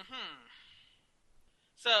 Mm-hmm.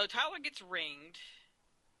 So, Tyler gets ringed.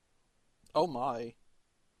 Oh, my.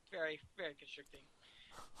 Very, very constricting.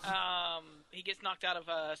 He gets knocked out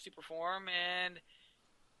of super form, and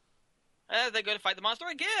they go to fight the monster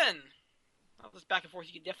again. All this back and forth,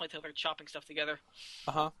 you can definitely tell they're chopping stuff together.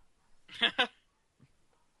 Uh-huh.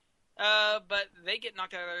 But they get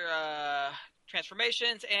knocked out of their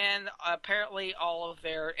transformations, and apparently all of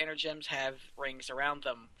their energems have rings around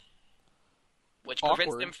them, which prevents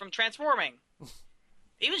Awkward. them from transforming.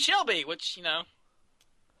 Even Shelby, which, I'm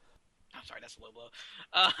sorry, that's a low blow.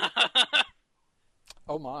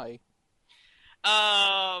 Oh, my.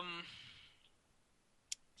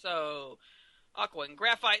 So, Aqua and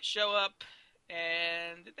Graphite show up,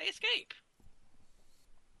 and they escape.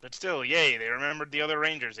 But still, yay, they remembered the other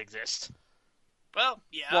Rangers exist. Well,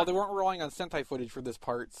 yeah. Well, they weren't relying on Sentai footage for this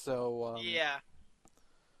part, so... Yeah.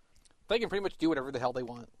 They can pretty much do whatever the hell they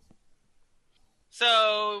want.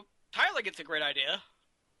 So Tyler gets a great idea,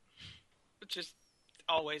 which is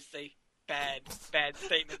always a bad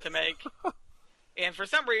statement to make. And for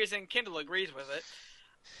some reason, Kendall agrees with it.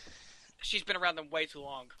 She's been around them way too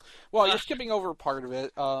long. Well, you're skipping over part of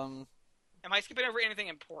it. Am I skipping over anything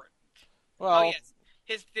important? Well, Oh, yes.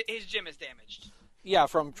 His gym is damaged. yeah,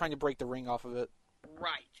 from trying to break the ring off of it.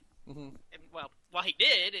 Right. Hmm. And, well, while he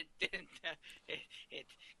did, it didn't. It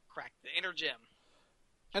cracked the inner gym.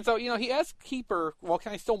 And so, he asked Keeper, well,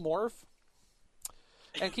 can I still morph?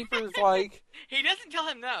 And Keeper's like, He doesn't tell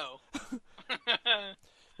him no.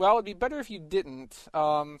 well, it'd be better if you didn't.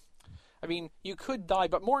 I mean, you could die,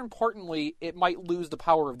 but more importantly, it might lose the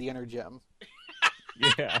power of the inner gem.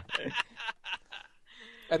 Yeah.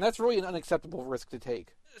 And that's really an unacceptable risk to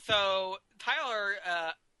take. So Tyler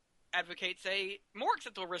advocates a more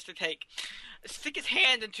acceptable risk to take: stick his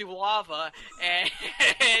hand into lava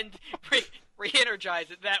and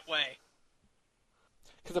re-energize it that way.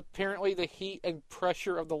 Because apparently the heat and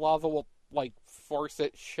pressure of the lava will, force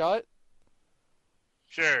it shut.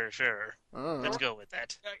 Sure. Mm. Let's go with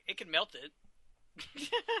that. It can melt it.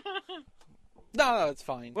 No, it's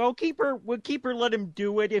fine. Well, would Keeper let him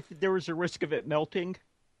do it if there was a risk of it melting?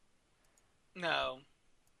 No.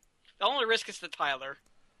 The only risk is to Tyler.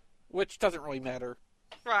 Which doesn't really matter.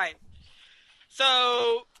 Right.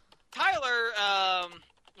 So, Tyler,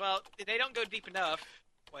 well, they don't go deep enough.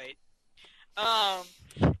 Wait.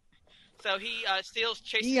 So he steals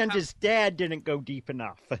Chase's He and power. his dad didn't go deep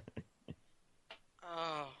enough.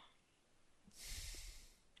 Oh.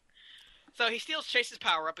 So he steals Chase's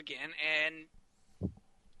power up again and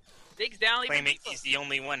digs down even Claiming deeper. he's the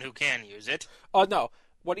only one who can use it. No.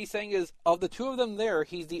 What he's saying is, of the two of them there,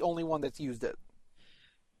 he's the only one that's used it.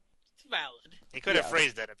 It's valid. He could have Yeah.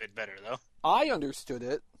 phrased that a bit better, though. I understood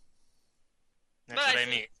it. That's But what I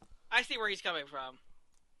mean. I see where he's coming from.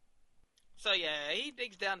 So yeah, he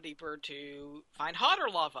digs down deeper to find hotter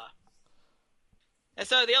lava. And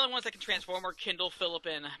so the only ones that can transform are Kendall, Philip,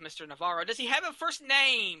 and Mr. Navarro. Does he have a first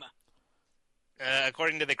name?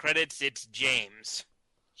 According to the credits, it's James.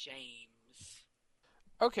 James.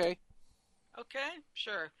 Okay. Okay,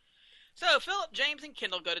 sure. So Philip, James, and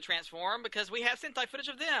Kendall go to transform because we have Sentai footage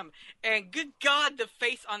of them. And good God, the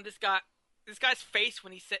face on this guy's face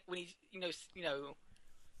when he says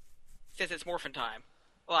it's morphin' time.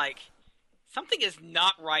 Like, something is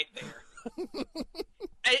not right there.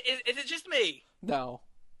 Is it just me? No.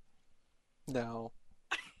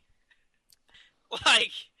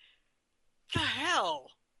 Like, the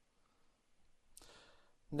hell?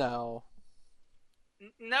 No.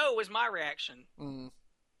 No was my reaction. Mm.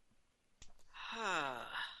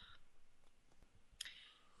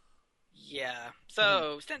 Yeah.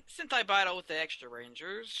 So, Sentai battle with the Extra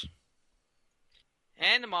Rangers.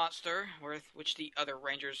 And the monster, which the other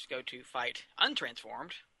Rangers go to fight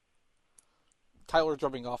untransformed. Tyler's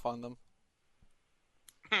rubbing off on them.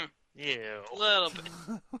 Ew. A little bit.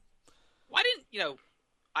 Why didn't,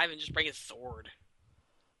 Ivan just bring his sword?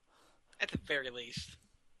 At the very least.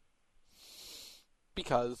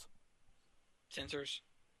 Because. Censors.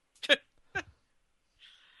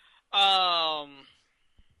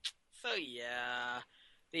 So yeah.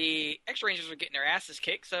 The Extra Rangers are getting their asses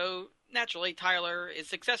kicked, so naturally Tyler is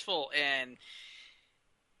successful in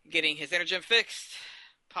getting his Energem fixed,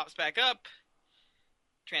 pops back up,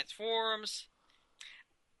 transforms.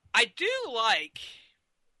 I do like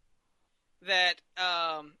that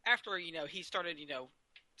after, he started,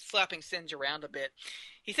 slapping Singe around a bit,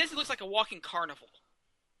 he says he looks like a walking carnival.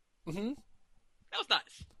 Mm-hmm. That was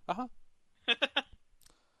nice. Uh-huh.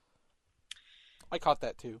 I caught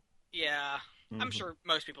that too. Yeah, I'm Mhm. sure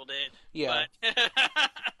most people did. Yeah. But...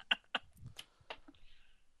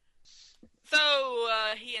 So,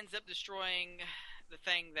 he ends up destroying the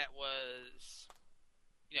thing that was,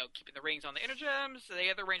 keeping the rings on the Energems, so the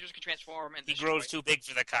other Rangers can transform and He destroy. grows too big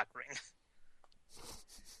for the cock ring.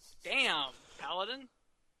 Damn, Paladin.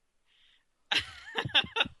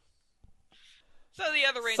 So the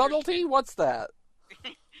other Rangers... Subtlety? What's that?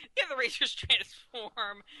 The other Rangers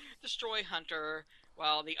transform, destroy Hunter,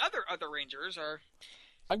 while the other Rangers are...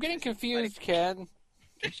 I'm getting confused, Ken.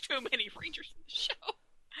 There's too many Rangers in the show.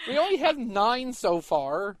 We only have 9 so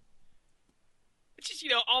far. It's just,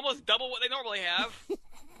 almost double what they normally have.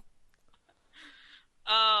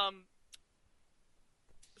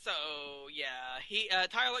 So, yeah,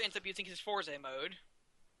 Tyler ends up using his Forze mode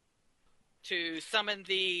to summon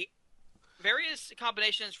the various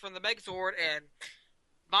combinations from the Megazord, and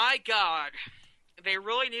my God, they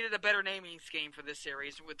really needed a better naming scheme for this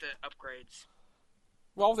series with the upgrades.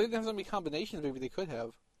 Well, if they didn't have so many combinations, maybe they could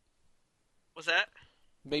have. Was that?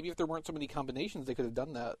 Maybe if there weren't so many combinations, they could have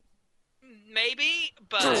done that. Maybe,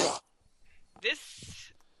 but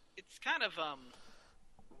it's kind of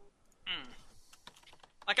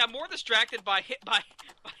like I'm more distracted by him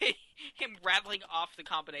rattling off the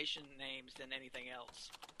combination names than anything else.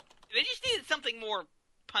 They just needed something more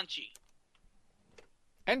punchy.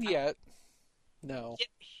 And yet, no. Yet,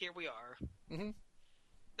 here we are. Mm-hmm.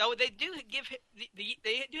 Though they do give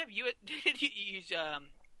they do have use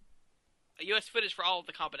U.S. footage for all of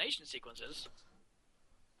the combination sequences,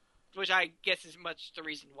 which I guess is much the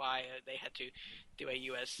reason why they had to do a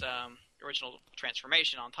U.S. Original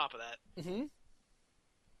transformation on top of that. Mm-hmm.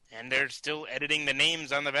 And they're still editing the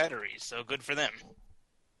names on the batteries, so good for them.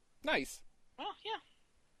 Nice. Well,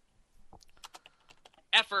 yeah.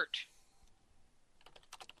 Effort.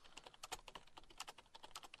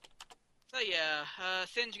 So yeah,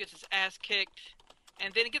 Singe gets his ass kicked,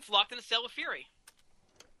 and then he gets locked in a cell with Fury.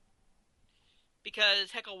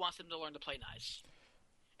 Because Heckle wants him to learn to play nice.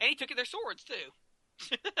 And he took their swords,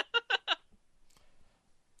 too.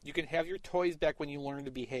 You can have your toys back when you learn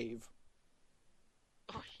to behave.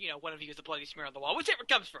 You know, one of you is the bloody smear on the wall. Whichever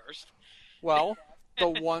comes first. Well, the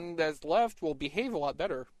one that's left will behave a lot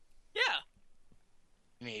better. Yeah.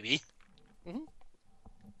 Maybe. Mm-hmm.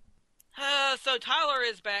 So Tyler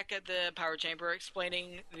is back at the power chamber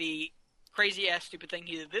explaining the crazy-ass stupid thing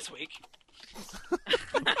he did this week.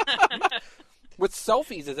 With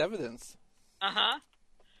selfies as evidence. Uh-huh.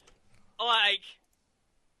 Like,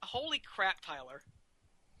 holy crap, Tyler.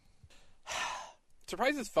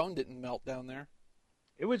 Surprised his phone didn't melt down there.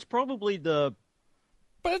 It was probably the...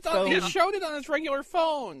 But it's phone. he showed it on his regular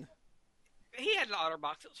phone. He had an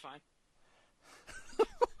OtterBox, it was fine.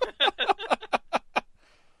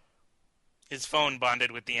 His phone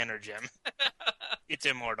bonded with the Energem. It's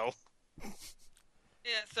immortal.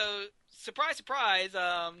 Yeah, so, surprise, surprise,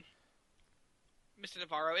 Mr.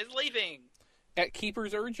 Navarro is leaving. At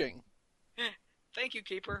Keeper's urging. Thank you,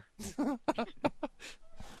 Keeper.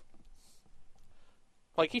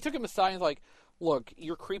 Like, he took him aside and was like, look,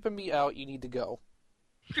 you're creeping me out, you need to go.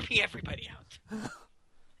 Creeping everybody out.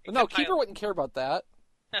 But no, Except Keeper Tyler. wouldn't care about that.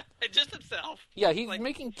 Just himself. Yeah, he's Like-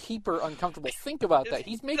 making Keeper uncomfortable. Think about that.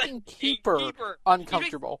 He's making like, Keeper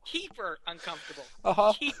uncomfortable. He makes Keeper uncomfortable.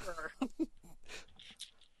 Uh-huh. Keeper.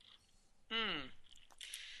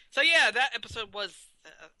 So yeah, that episode was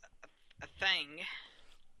a thing.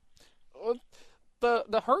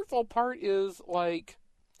 The hurtful part is, like,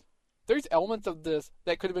 there's elements of this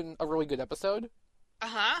that could have been a really good episode.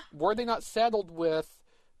 Uh-huh. Were they not saddled with,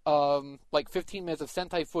 like, 15 minutes of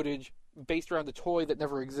Sentai footage based around a toy that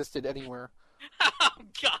never existed anywhere? Oh,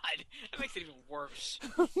 God. That makes it even worse.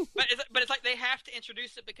 but it's like they have to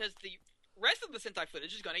introduce it because the rest of the Sentai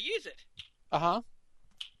footage is going to use it. Uh-huh.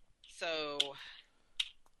 So...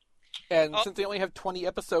 And since they only have 20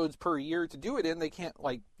 episodes per year to do it in, they can't,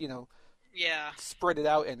 like, Yeah. spread it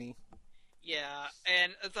out any. Yeah.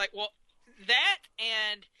 And it's like, well, that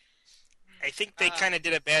and... I think they kind of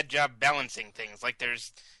did a bad job balancing things. Like,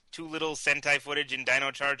 there's too little Sentai footage in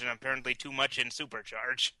Dino Charge and apparently too much in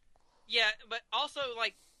Supercharge. Yeah, but also,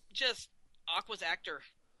 like, just Aqua's actor.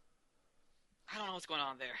 I don't know what's going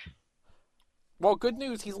on there. Well, good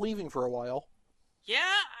news, he's leaving for a while.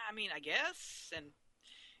 Yeah, I mean, I guess. And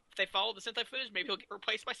if they follow the Sentai footage, maybe he'll get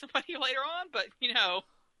replaced by somebody later on, but,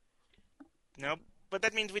 Nope. But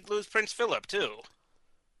that means we'd lose Prince Philip, too.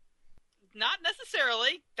 not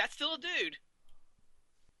necessarily. That's still a dude.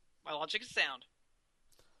 My logic is sound.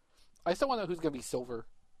 I still want to know who's going to be Silver.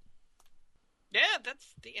 Yeah,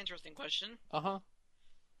 that's the interesting question. Uh-huh.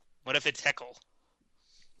 What if it's Heckle?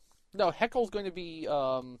 No, Heckle's going to be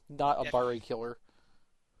not a Barre killer.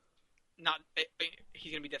 Not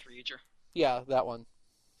he's gonna be Death Reacher. Yeah, that one.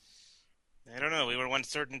 I don't know. We were once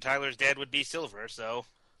certain Tyler's dad would be Silver, so...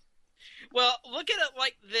 Well, look at it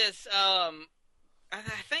like this. I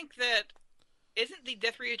think that isn't the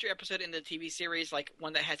Death Reacher episode in the TV series like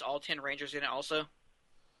one that has all 10 Rangers in it also?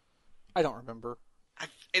 I don't remember.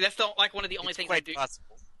 That's one of the only It's things quite I do.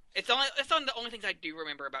 possible. It's one of the only things I do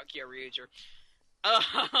remember about Kyoryuger.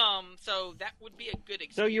 So that would be a good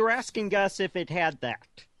excuse. So you're asking us if it had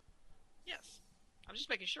that? Yes. I'm just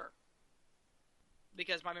making sure.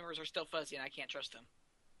 Because my memories are still fuzzy and I can't trust them.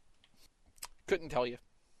 Couldn't tell you.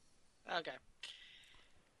 Okay.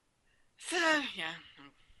 So, yeah.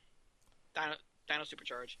 Dino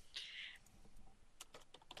Supercharge.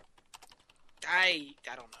 I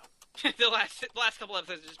don't know. the last couple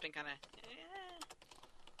episodes have just been kind of...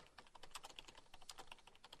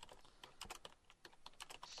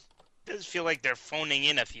 It does feel like they're phoning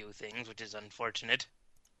in a few things, which is unfortunate.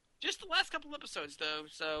 Just the last couple episodes, though,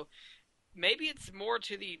 so maybe it's more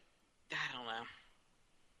to the... I don't know.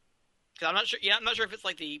 Because I'm not sure. Yeah, I'm not sure if it's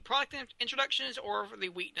like the product introductions or the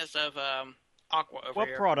weakness of Aqua over What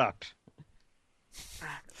here. product?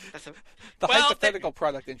 That's a, The well, hypothetical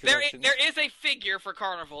product introduction. there is a figure for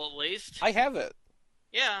Carnival at least. I have it.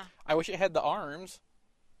 Yeah, I wish it had the arms.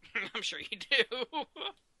 I'm sure you do.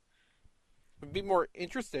 It'd be more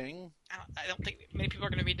interesting. I don't think many people are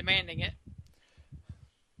going to be demanding it.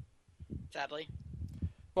 Sadly.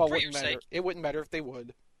 Well, it For wouldn't your matter. sake. It wouldn't matter if they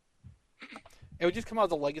would. It would just come out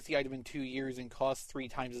as a legacy item in 2 years and cost 3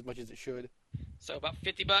 times as much as it should. So about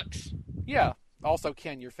 $50. Yeah. Also,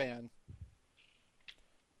 Ken, your fan.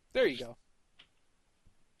 There you go.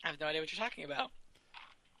 I have no idea what you're talking about.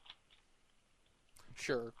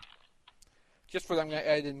 Sure. Just for them, I'm going to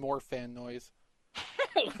add in more fan noise.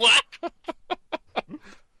 What?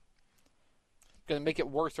 Going to make it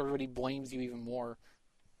worse so everybody blames you even more.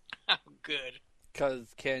 Oh, good. Because,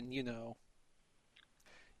 Ken, you know.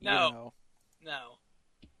 You No. know. No.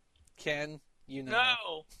 Ken, you know.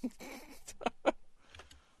 No.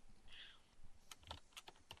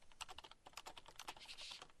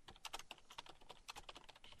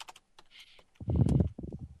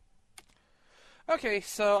 Okay,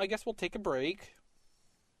 so I guess we'll take a break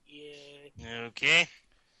Yeah. Okay.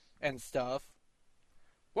 and stuff.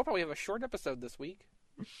 We'll probably have a short episode this week.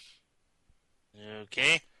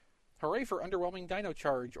 Okay. Hooray for underwhelming Dino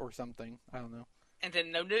Charge or something. I don't know. And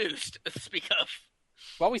then no news to speak of.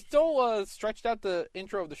 Well, we still stretched out the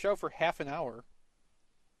intro of the show for half an hour.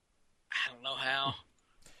 I don't know how.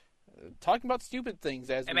 Talking about stupid things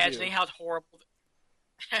as we Imagining do. how horrible.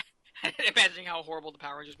 Imagining how horrible the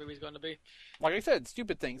Power Rangers movie is going to be. Like I said,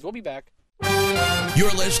 stupid things. We'll be back.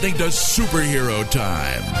 You're listening to Superhero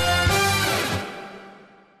Time.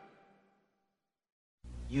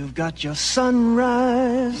 You've got your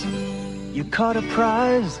sunrise, you caught a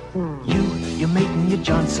prize, your mate and your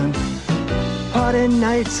Johnson. Party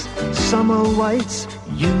nights, summer whites,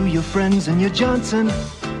 your friends and your Johnson.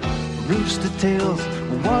 Rooster tails,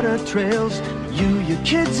 water trails, your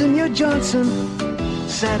kids and your Johnson.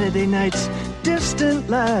 Saturday nights, distant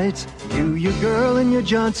lights, your girl and your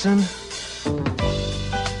Johnson.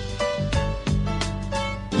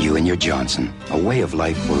 You and your Johnson, a way of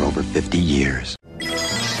life for over 50 years.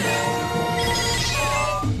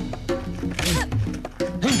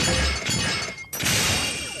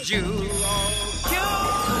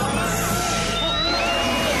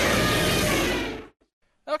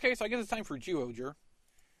 Okay, so I guess it's time for Duoger.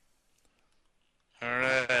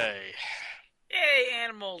 Hooray. Yay,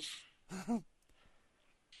 animals!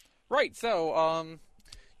 Right, so,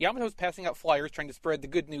 Yamato's passing out flyers trying to spread the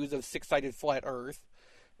good news of six-sided flat Earth,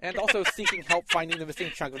 and also seeking help finding the missing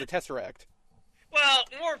chunk of the Tesseract. Well,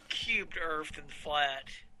 more cubed Earth than flat.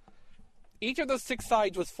 Each of those 6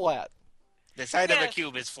 sides was flat. The side of a Yes.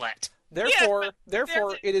 cube is flat. Therefore, but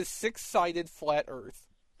therefore, there's it is 6-sided flat Earth.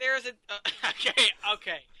 There's a...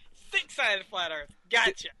 okay. 6-sided flat Earth.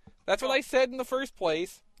 Gotcha. That's what I said in the first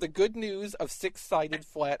place. The good news of 6-sided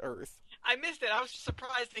flat Earth. I missed it. I was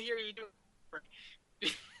surprised to hear you do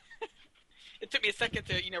it. It took me a second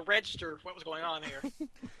to, register what was going on here.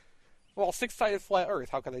 Well, 6-sided flat Earth.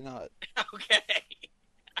 How could I not? Okay.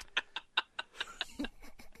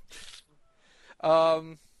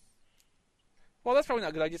 Well, that's probably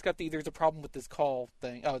not good. I just got there's a problem with this call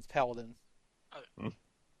thing. Oh, it's Paladin.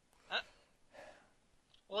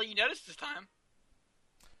 Well, you noticed this time.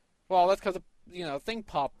 Well, that's because a thing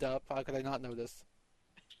popped up. How could I not notice?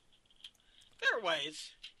 There are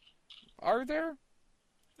ways. Are there?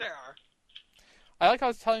 There are. I like how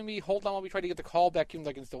it's telling me, hold on while we try to get the call back, even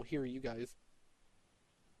though I can still hear you guys.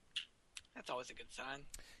 That's always a good sign.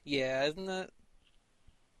 Yeah, isn't it?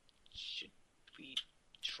 Should we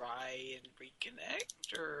try and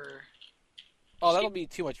reconnect, or... Oh, that'll be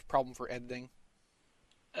too much problem for editing.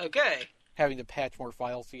 Okay. Having to patch more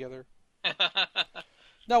files together.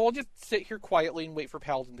 No, we'll just sit here quietly and wait for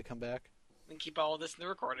Paladin to come back. And keep all of this in the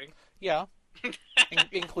recording. Yeah.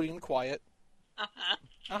 Including quiet. Uh-huh.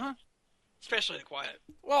 Uh-huh. Especially the quiet.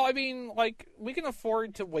 Well, I mean, we can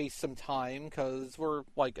afford to waste some time, because we're,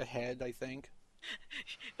 ahead, I think.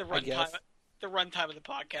 The I guess. runtime of the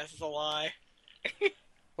podcast is a lie.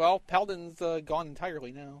 Well, Paladin's gone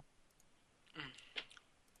entirely now.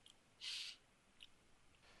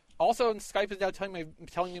 Also, Skype is now telling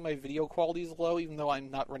me my video quality is low, even though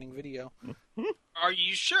I'm not running video. Are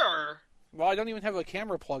you sure? Well, I don't even have a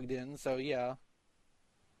camera plugged in, so yeah.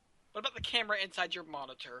 What about the camera inside your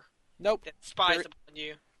monitor Nope, that spies There- upon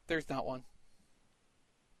you? there's not one.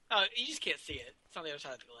 Oh, you just can't see it. It's on the other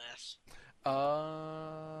side of the glass.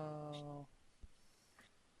 Oh.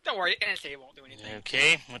 Don't worry, NSA won't do anything.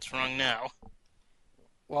 Okay, what's wrong now?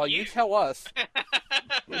 Well, you You. tell us.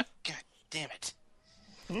 God damn it.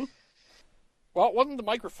 Well, it wasn't the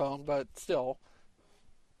microphone, but still.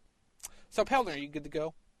 So, Paladin, are you good to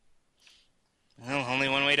go? Well, only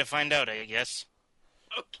one way to find out, I guess.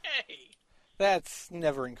 Okay. That's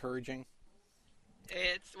never encouraging.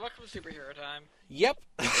 It's welcome to superhero time. Yep.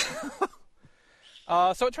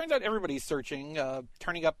 So it turns out everybody's searching,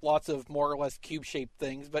 turning up lots of more or less cube-shaped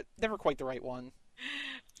things, but never quite the right one.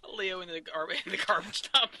 Leo in the garbage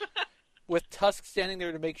dump. With Tusk standing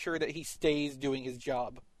there to make sure that he stays doing his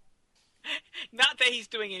job. Not that he's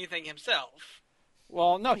doing anything himself.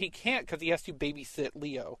 Well, no, he can't because he has to babysit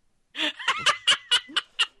Leo.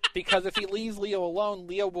 Because if he leaves Leo alone,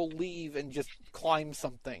 Leo will leave and just climb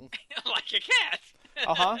something. Like a cat.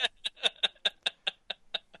 Uh-huh.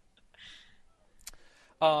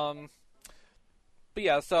 But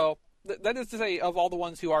yeah, so that is to say, of all the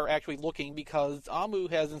ones who are actually looking, because Amu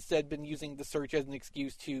has instead been using the search as an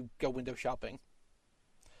excuse to go window shopping.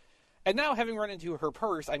 And now, having run into her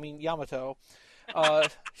purse, I mean Yamato,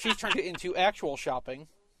 she's turned it into actual shopping.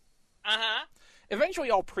 Uh-huh. Eventually,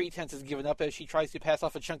 all pretense is given up as she tries to pass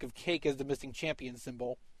off a chunk of cake as the missing champion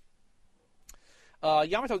symbol.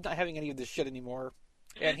 Yamato's not having any of this shit anymore,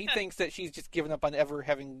 and he thinks that she's just given up on ever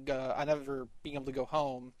being able to go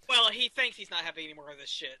home. Well, he thinks he's not having any more of this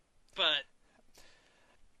shit, but...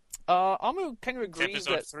 Amu kind of agrees It's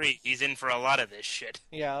episode 3. He's in for a lot of this shit.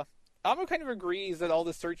 Yeah. Amu kind of agrees that all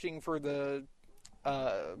this searching for the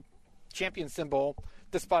champion symbol,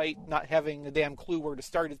 despite not having a damn clue where to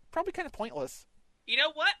start, is probably kind of pointless. You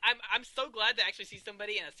know what? I'm so glad to actually see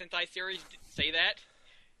somebody in a Sentai series say that.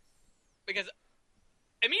 Because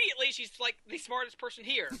immediately she's like the smartest person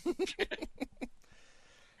here. There's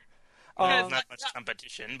not much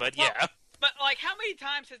competition, but yeah. But, like, how many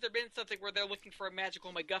times has there been something where they're looking for a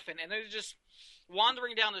magical MacGuffin, and they're just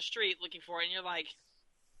wandering down the street looking for it, and you're like,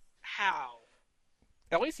 how?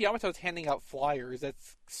 At least Yamato's handing out flyers.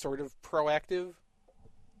 That's sort of proactive.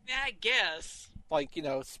 Yeah, I guess. Like,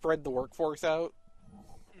 spread the workforce out.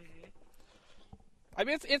 Mm-hmm. I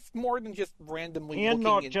mean, it's more than just randomly And looking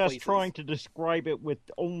not in just places. trying to describe it with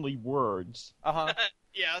only words. Uh-huh.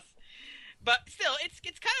 Yes. But still, it's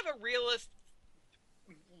kind of a realist,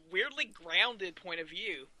 weirdly grounded point of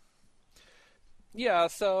view. Yeah,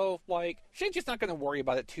 so, like, she's just not going to worry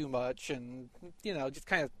about it too much and, just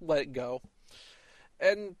kind of let it go.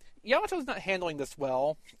 And Yamato's not handling this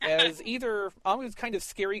well, as either Amu's kind of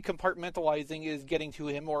scary compartmentalizing is getting to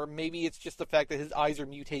him, or maybe it's just the fact that his eyes are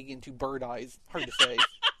mutating into bird eyes. Hard to say.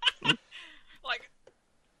 Like,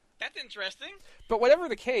 that's interesting. But whatever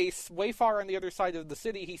the case, way far on the other side of the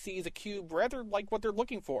city, he sees a cube rather like what they're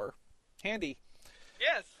looking for. Handy.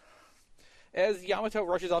 Yes. As Yamato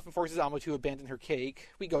rushes off and forces Amu to abandon her cake,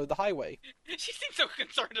 we go to the highway. She seems so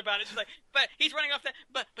concerned about it. She's like, but he's running off that,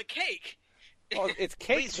 but cake. Well, it's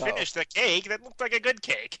cake, Please though. finish the cake. That looked like a good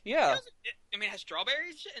cake. Yeah. It has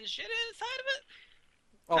strawberries and shit inside of it?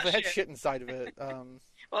 Well, if it had Shit. shit inside of it.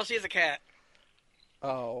 Well, she is a cat.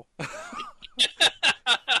 Oh.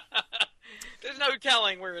 There's no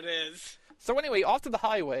telling where it is. So anyway, off to the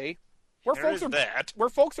highway, where There is folks that. where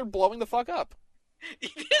folks are blowing the fuck up.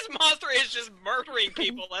 This monster is just murdering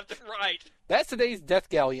people left and right. That's today's Death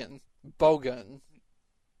Galleon, Bogun.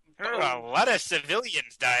 There are a lot of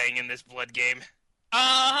civilians dying in this blood game.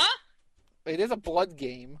 Uh-huh. It is a blood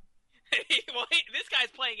game. Well, this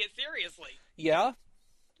guy's playing it seriously. Yeah.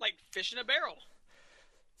 Like fish in a barrel.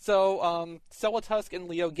 So, Celatusk and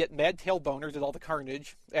Leo get mad tail boners at all the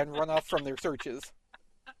carnage and run off from their searches.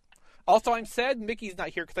 Also, I'm sad Mickey's not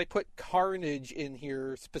here because I put Carnage in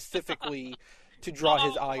here specifically to draw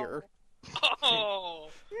his ire. Oh.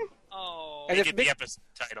 Oh. And Make if it the Mick- episode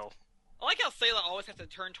title. I like how Sayla always has to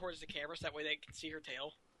turn towards the camera so that way they can see her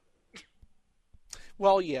tail.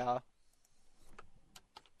 Well, yeah.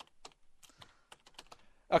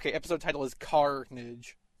 Okay, episode title is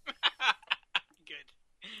Carnage. Good.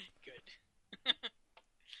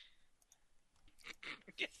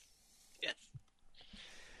 Yes. Yes.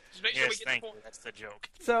 Just make sure we Yes, get thank the you. point. That's the joke.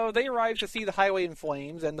 So they arrive to see the highway in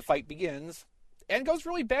flames, and the fight begins. And goes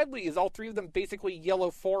really badly, as all three of them basically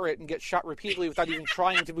yellow for it and get shot repeatedly without even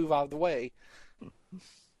trying to move out of the way.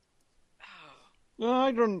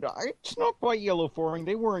 I don't. It's not quite yellow foring.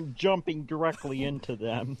 They weren't jumping directly into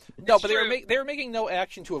them. No, It's but true. they were making no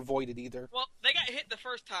action to avoid it either. Well, they got hit the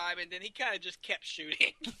first time, and then he kind of just kept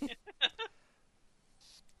shooting.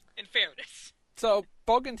 In fairness. So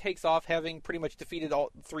Bogan takes off, having pretty much defeated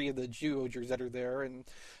all three of the Geogers that are there, and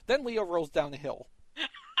then Leo rolls down a hill.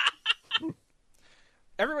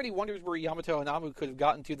 Everybody wonders where Yamato and Amu could have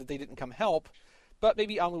gotten to that they didn't come help, but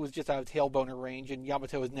maybe Amu was just out of tailboner range, and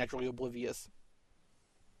Yamato is naturally oblivious.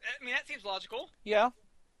 I mean, that seems logical. Yeah.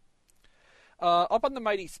 Up on the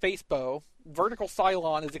mighty space bow, Vertical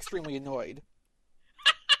Cylon is extremely annoyed.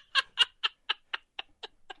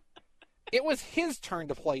 It was his turn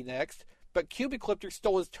to play next, but Cubiclipter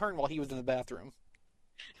stole his turn while he was in the bathroom.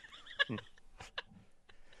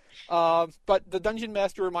 But the Dungeon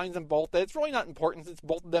Master reminds them both that it's really not important since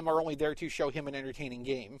both of them are only there to show him an entertaining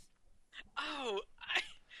game. Oh,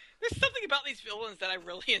 there's something about these villains that I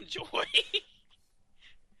really enjoy.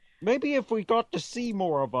 Maybe if we got to see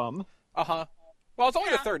more of them. Uh-huh. Well, it's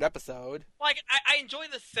only the third episode. Like, I enjoy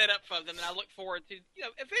the setup of them, and I look forward to,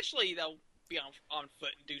 eventually they'll be on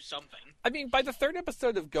foot and do something. I mean, by the third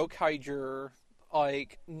episode of Gokaiger,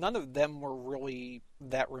 like, none of them were really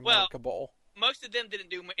that remarkable. Well, most of them didn't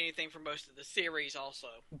do anything for most of the series also.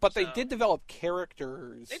 But they did develop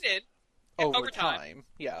characters. They did. Over time.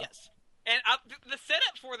 Yeah. Yes. And the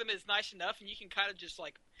setup for them is nice enough, and you can kind of just,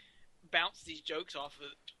 like, bounce these jokes off of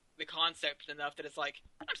the concept enough that it's like,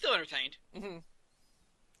 I'm still entertained. Mm-hmm.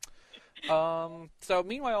 So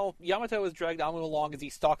meanwhile, Yamato is dragged Amu along as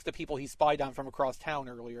he stalks the people he spied on from across town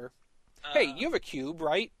earlier. Hey, you have a cube,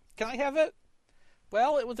 right? Can I have it?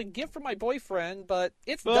 Well, it was a gift from my boyfriend, but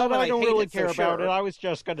it's dumb and I don't hate really it, care so about sure. it. I was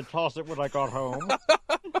just going to toss it when I got home.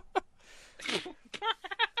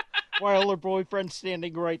 While her boyfriend's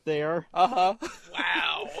standing right there. Uh-huh.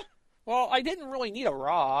 Wow. Well, I didn't really need a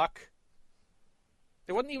rock.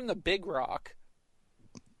 It wasn't even a big rock.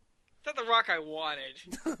 It's not the rock I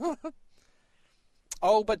wanted.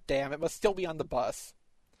 Oh, but damn, it must still be on the bus.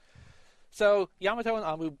 So, Yamato and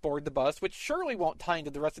Amu board the bus, which surely won't tie into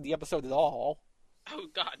the rest of the episode at all. Oh,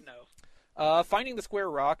 God, no. Finding the square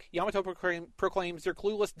rock, Yamato proclaims their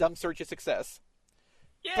clueless dumb search a success.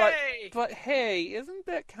 Yay! But hey, isn't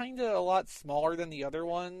that kind of a lot smaller than the other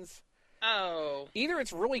ones? Oh. Either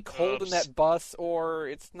it's really cold in that bus, or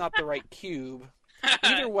it's not the right cube.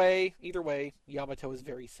 Either way, Yamato is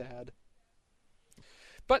very sad.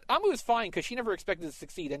 But Amu is fine, because she never expected to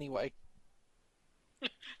succeed anyway.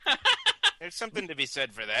 There's something to be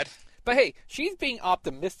said for that. But hey, she's being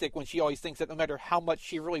optimistic when she always thinks that no matter how much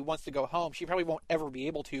she really wants to go home, she probably won't ever be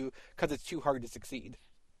able to, because it's too hard to succeed.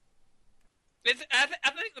 I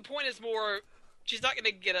think the point is more, she's not going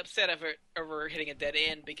to get upset over hitting a dead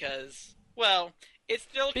end because, well, it's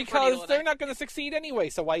still... Because they're not going to succeed anyway,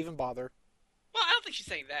 so why even bother? Well, I don't think she's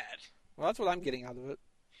saying that. Well, that's what I'm getting out of it.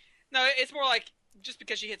 No, it's more like, just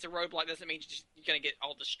because she hits a roadblock doesn't mean you're going to get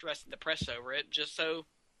all distressed and depressed over it, just so,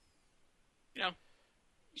 you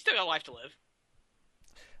still got a life to live.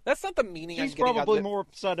 That's not the meaning I'm She's getting out of it. probably more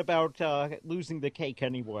upset about losing the cake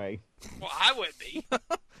anyway. Well, I would be.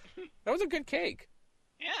 That was a good cake.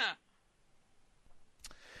 Yeah.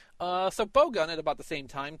 So Bowgun, at about the same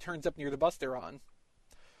time, turns up near the bus they're on.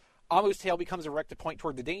 Amu's tail becomes erect to point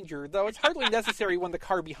toward the danger, though it's hardly necessary when the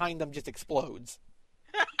car behind them just explodes.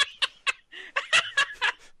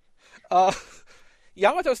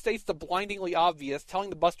 Yamato states the blindingly obvious, telling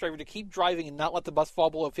the bus driver to keep driving and not let the bus fall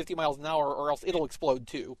below 50 miles an hour, or else it'll explode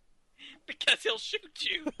too. Because he'll shoot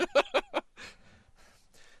you.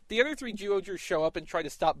 The other three Geogers show up and try to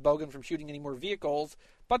stop Bogan from shooting any more vehicles,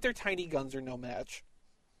 but their tiny guns are no match.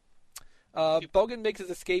 Bogan makes his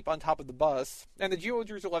escape on top of the bus, and the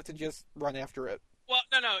Geogers are left to just run after it. Well,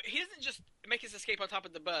 no, he doesn't just make his escape on top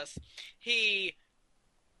of the bus. He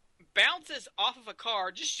bounces off of a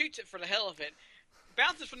car, just shoots it for the hell of it,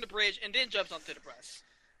 bounces from the bridge, and then jumps onto the bus.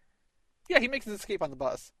 Yeah, he makes his escape on the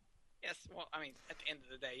bus. Yes, well, I mean, at the end of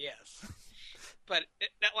the day, yes. But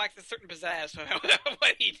that lacks a certain pizzazz for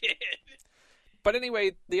what he did. But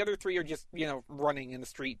anyway, the other three are just, running in the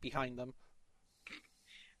street behind them.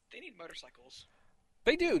 They need motorcycles.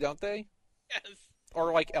 They do, don't they? Yes.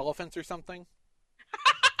 Or like elephants or something.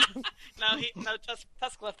 No,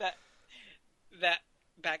 Tusk left that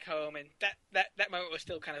back home, and that moment was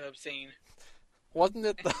still kind of obscene. Wasn't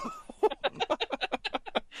it though?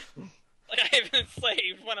 Like I have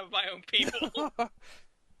enslaved one of my own people.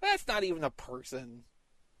 That's not even a person.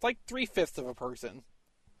 It's like 3/5 of a person.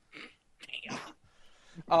 Damn.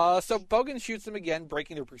 So Bogan shoots them again,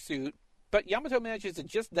 breaking their pursuit, but Yamato manages to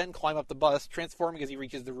just then climb up the bus, transforming as he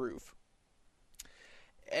reaches the roof.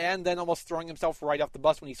 And then almost throwing himself right off the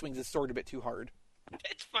bus when he swings his sword a bit too hard.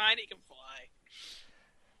 It's fine, he can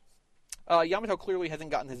fly. Yamato clearly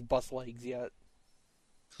hasn't gotten his bus legs yet.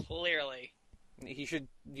 Clearly. He should,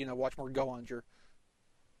 watch more Go-Onger.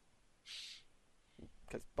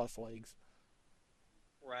 Because bus legs.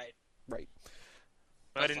 Right. Right.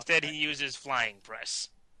 But instead he uses flying press.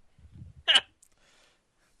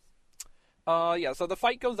 So the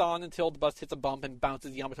fight goes on until the bus hits a bump and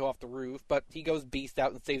bounces Yamato off the roof, but he goes beast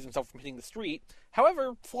out and saves himself from hitting the street.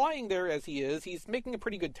 However, flying there as he is, he's making a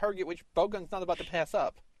pretty good target, which Bogun's not about to pass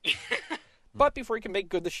up. But before he can make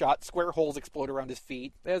good the shot, square holes explode around his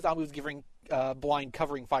feet as Amu's giving blind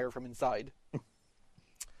covering fire from inside.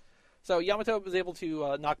 So Yamato was able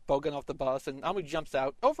to knock Bogan off the bus, and Amu jumps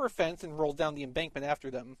out over a fence and rolls down the embankment after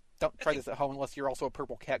them. Don't try this at home unless you're also a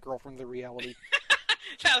purple cat girl from the reality.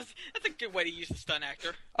 That's a good way to use the stunt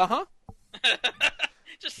actor. Uh-huh.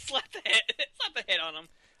 Just slap the head on him.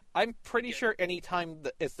 I'm pretty sure anytime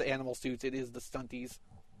it's the animal suits, it is the stunties.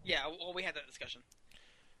 Yeah, well, we had that discussion.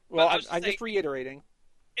 Well, I'm just reiterating.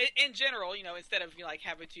 In general, instead of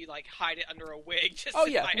having to hide it under a wig, just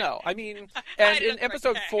I mean, and in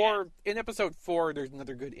episode 4, there's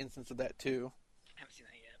another good instance of that too. I haven't seen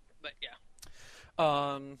that yet, but yeah.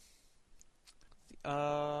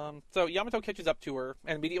 So Yamato catches up to her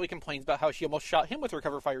and immediately complains about how she almost shot him with her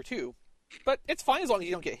cover fire too. But it's fine as long as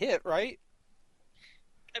you don't get hit, right?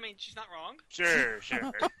 I mean, she's not wrong. Sure.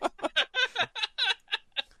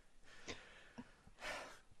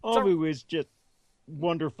 Amu is just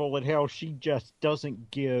wonderful at how she just doesn't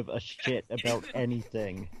give a shit about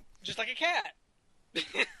anything. Just like a cat.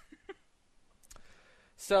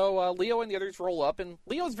 So Leo and the others roll up, and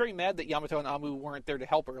Leo's very mad that Yamato and Amu weren't there to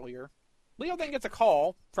help earlier. Leo then gets a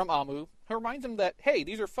call from Amu, who reminds him that, hey,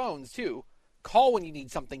 these are phones, too. Call when you need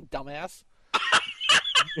something, dumbass.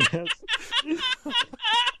 Yes.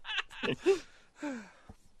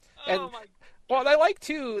 Oh my. Well, I like,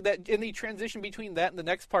 too, that in the transition between that and the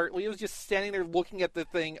next part, Leo's just standing there looking at the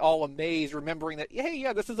thing all amazed, remembering that, hey,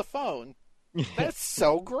 yeah, this is a phone. That's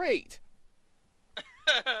so great.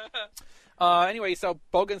 Anyway, so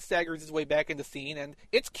Bogan staggers his way back into scene, and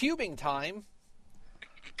it's cubing time.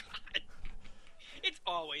 God. It's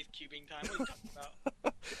always cubing time. What are you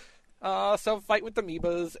talking about? So fight with the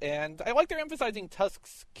amoebas, and I like they're emphasizing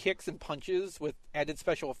Tusk's kicks and punches with added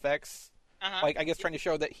special effects. Uh-huh. Like, I guess trying to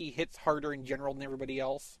show that he hits harder in general than everybody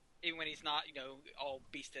else. Even when he's not, all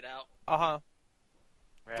beasted out. Uh-huh.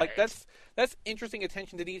 Right. Like, that's interesting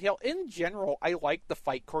attention to detail. In general, I like the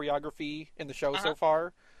fight choreography in the show so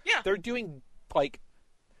far. Yeah. They're doing,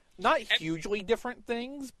 not hugely different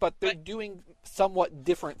things, but they're doing somewhat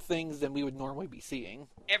different things than we would normally be seeing.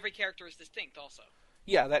 Every character is distinct, also.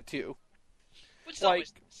 Yeah, that too. Which is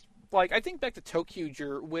always nice. I think back to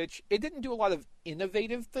ToQger, which it didn't do a lot of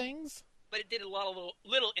innovative things. But it did a lot of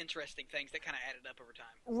little interesting things that kind of added up over time.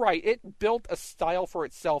 Right. It built a style for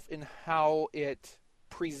itself in how it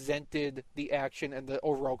presented the action and the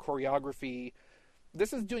overall choreography.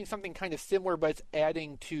 This is doing something kind of similar, but it's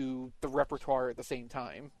adding to the repertoire at the same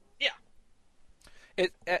time. Yeah.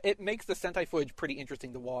 It makes the Sentai footage pretty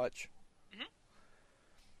interesting to watch.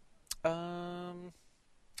 Mm-hmm.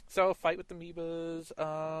 So, fight with the amoebas.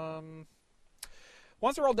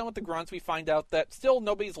 Once we're all done with the grunts, we find out that still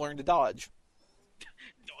nobody's learned to dodge.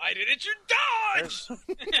 Why didn't you dodge?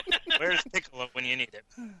 Where's Piccolo when you need it?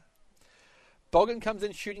 Bogan comes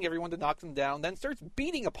in shooting everyone to knock them down, then starts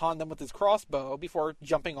beating upon them with his crossbow before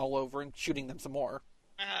jumping all over and shooting them some more.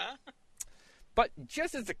 Uh-huh. But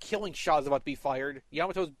just as the killing shot is about to be fired,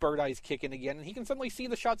 Yamato's bird eyes kick in again, and he can suddenly see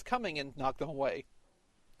the shots coming and knock them away.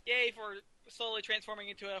 Yay for slowly transforming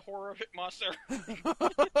into a horrific monster.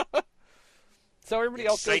 So everybody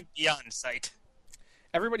else goes... Sight beyond sight.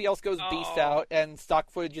 Everybody else goes beast out, and stock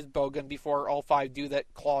footage is Bogan before all 5 do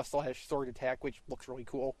that claw/sword attack, which looks really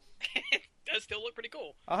cool. It does still look pretty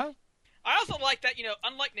cool. Uh-huh. I also like that,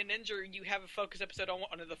 unlike Ninja, you have a focus episode on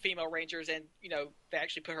one of the female rangers, and, they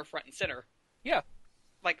actually put her front and center. Yeah.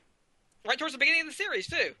 Like, right towards the beginning of the series,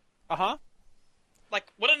 too. Uh-huh.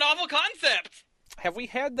 Like, what a novel concept! Have we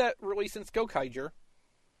had that really since Gokaiger?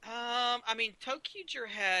 I mean, ToQger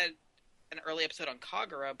had an early episode on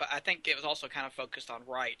Kagura, but I think it was also kind of focused on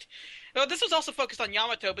Right. No, this was also focused on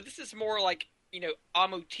Yamato, but this is more like,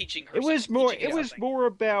 Amu teaching her. It was more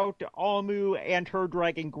about Amu and her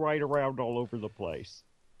dragging Right around all over the place.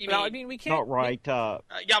 We can't. Not Right.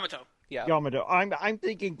 Yamato. Yeah. Yamato. I'm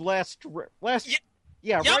thinking last. Right's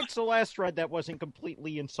the last thread that wasn't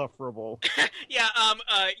completely insufferable. Yeah.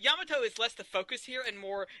 Yamato is less the focus here and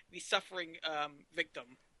more the suffering victim.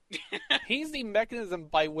 He's the mechanism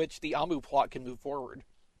by which the Amu plot can move forward.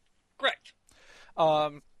 Correct.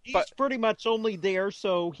 He's pretty much only there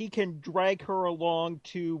so he can drag her along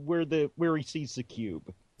to where he sees the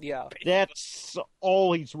cube. Yeah. That's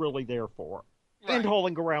all he's really there for. Right. And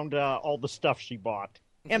hauling around all the stuff she bought.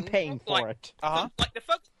 And paying for it. Uh-huh. Like the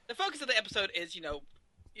focus of the episode is,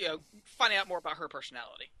 finding out more about her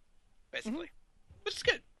personality, basically. Which is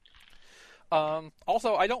good.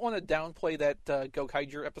 Also, I don't want to downplay that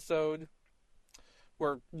Gokaiger episode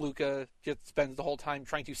where Luca just spends the whole time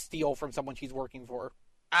trying to steal from someone she's working for.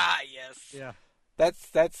 Ah, yes. Yeah.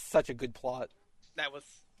 That's such a good plot. That was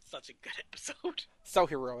such a good episode. So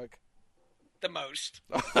heroic. the most.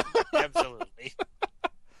 Absolutely.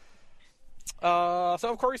 So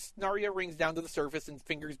of course, Narya rings down to the surface and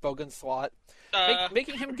fingers Bogan's slot,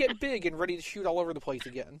 making him get big and ready to shoot all over the place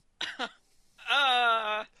again.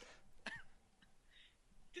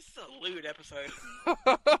 This is a lewd episode.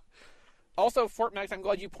 Also, Fort Max, I'm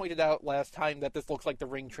glad you pointed out last time that this looks like the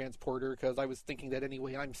ring transporter, because I was thinking that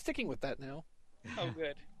anyway, and I'm sticking with that now. Oh,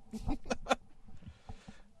 good.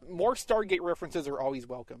 More Stargate references are always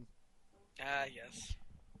welcome. Yes.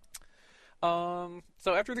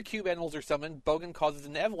 So after the cube animals are summoned, Bogan causes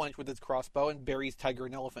an avalanche with his crossbow and buries Tiger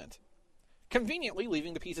and Elephant, conveniently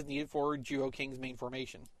leaving the pieces needed for Duo King's main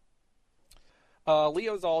formation.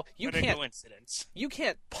 Leo's all, you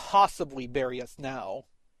can't possibly bury us now.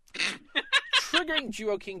 Triggering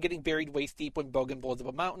Duo King getting buried waist deep when Bogan blows up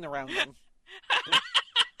a mountain around him.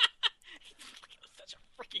 Such a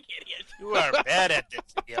freaking idiot. You are bad at this,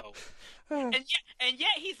 Leo. And yet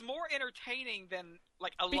he's more entertaining than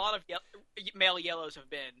like a lot of male yellows have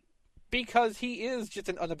been. Because he is just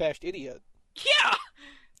an unabashed idiot. Yeah,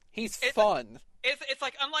 He's fun. It's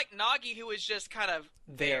like unlike Nagi, who is just kind of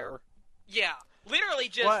There. Yeah, literally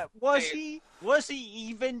just. What, was there. he? Was he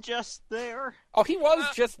even just there? Oh, he was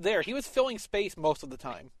just there. He was filling space most of the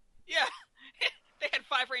time. Yeah, they had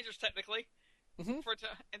 5 Rangers technically, Mm-hmm.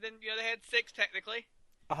 and then they had 6 technically.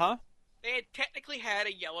 Uh-huh. They had technically had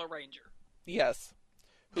a Yellow Ranger. Yes.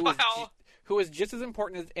 Who is just as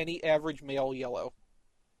important as any average male yellow.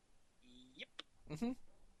 Yep. Mm-hmm.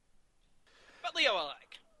 But Leo I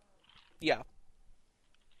like. Yeah.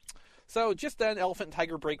 So just then, Elephant and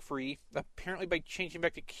Tiger break free, apparently by changing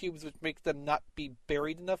back to cubes, which makes them not be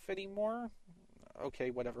buried enough anymore.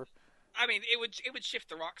 Okay, whatever. I mean, it would shift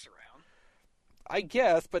the rocks around. I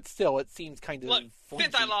guess, but still, it seems kind of Look, flimsy.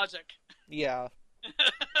 Sentai logic. Yeah.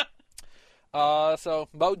 So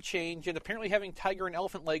mode change, and apparently having Tiger and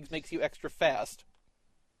Elephant legs makes you extra fast.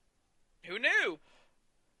 Who knew?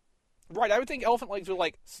 Right, I would think Elephant legs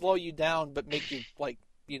would slow you down, but make you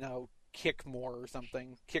kick more or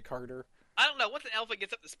something, kick harder. I don't know. Once an elephant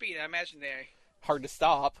gets up to speed, I imagine they're Hard to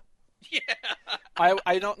stop. Yeah.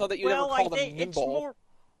 I don't know that you'd ever call them it's nimble. more,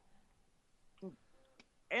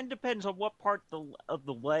 and depends on what part of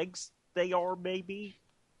the legs they are, maybe.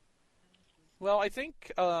 Well, I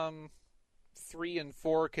think 3 and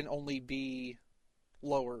 4 can only be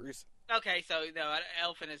lowers. Okay, so no, an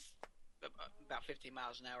elephant is about 15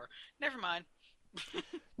 miles an hour. Never mind.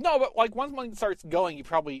 No, but once one starts going, it's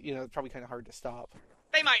probably kind of hard to stop.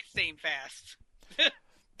 They might seem fast.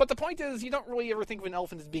 But the point is, you don't really ever think of an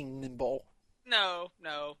elephant as being nimble. No.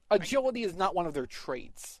 Agility is not one of their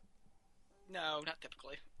traits. No, not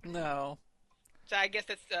typically. No. So I guess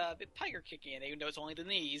that's the tiger kicking in, even though it's only the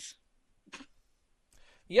knees.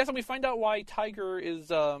 Yes, and we find out why Tiger is,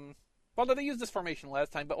 well, no, they used this formation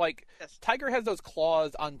last time, but, Yes. Tiger has those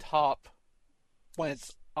claws on top when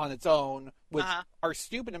it's on its own, which are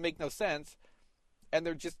stupid and make no sense, and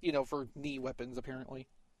they're just, for knee weapons, apparently.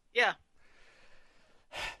 Yeah.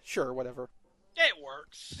 Sure, whatever. It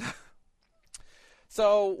works.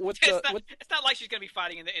 So, It's not like she's going to be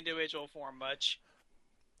fighting in the individual form much.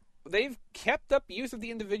 they've kept up use of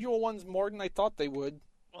the individual ones more than I thought they would.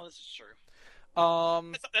 Well, this is true.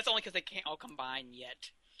 Um, That's only because they can't all combine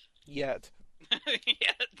yet. Yet.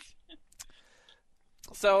 Yet.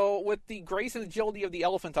 So, with the grace and agility of the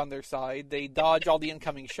elephant on their side, they dodge all the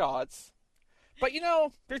incoming shots. But,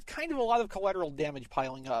 there's kind of a lot of collateral damage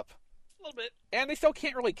piling up. A little bit. And they still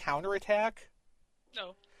can't really counterattack.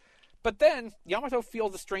 No. But then, Yamato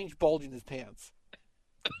feels a strange bulge in his pants.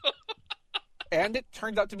 And it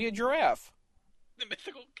turns out to be a giraffe. The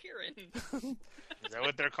mythical Kirin. Is that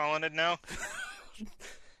what they're calling it now?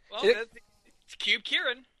 Well, It- it's Cube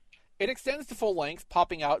Kirin. It extends to full length,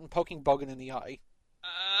 popping out and poking Bogan in the eye.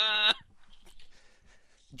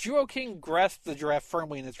 Duo King grasps the giraffe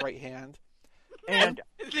firmly in his right hand. And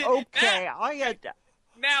okay, I had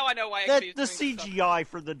Now I know why. that actually the it's doing CGI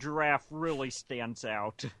for the giraffe really stands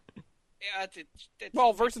out. stuff. Yeah, it's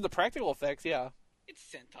Well, versus the practical effects, yeah. it's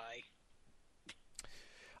Sentai.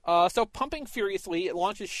 So pumping furiously, it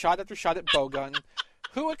launches shot after shot at Bogan,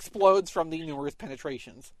 who explodes from the numerous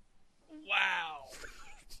penetrations. Wow.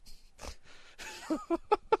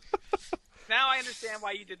 Now I understand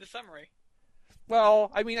why you did the summary.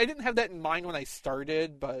 Well, I mean, I didn't have that in mind when I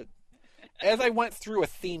started, but as I went through, a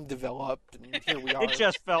theme developed, and here we are. It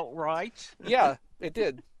just felt right. Yeah, it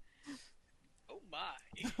did. Oh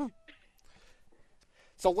my.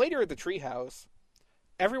 So later at the treehouse,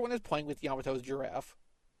 everyone is playing with Yamato's giraffe,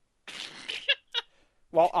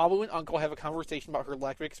 while Amu and Uncle have a conversation about her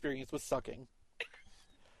lack of experience with sucking.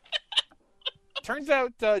 Turns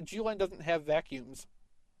out Julian doesn't have vacuums.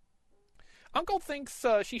 Uncle thinks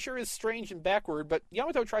she sure is strange and backward, but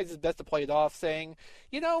Yamato tries his best to play it off, saying,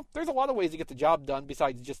 there's a lot of ways to get the job done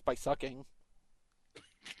besides just by sucking.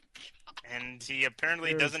 And he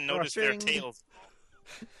apparently There's doesn't notice their sucking. tails.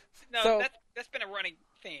 No, So- that's been a running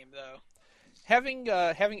theme though. Having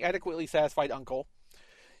adequately satisfied Uncle,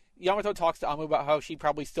 Yamato talks to Amu about how she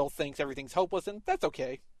probably still thinks everything's hopeless, and that's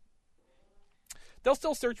okay. They'll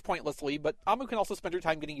still search pointlessly, but Amu can also spend her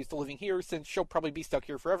time getting used to living here, since she'll probably be stuck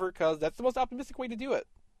here forever, because that's the most optimistic way to do it.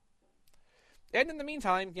 And in the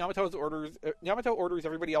meantime, Yamato orders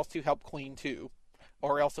everybody else to help clean too,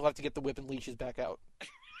 or else he'll have to get the whip and leashes back out.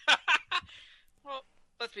 Well,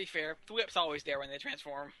 let's be fair. The whip's always there when they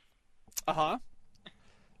transform. Uh-huh.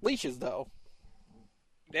 Leashes, though.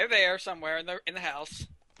 They're there somewhere in the house,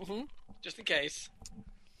 Mm-hmm. just in case.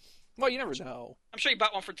 Well, you never know. I'm sure you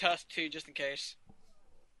bought one for Tusk too, just in case.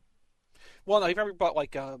 Well, no, he probably bought,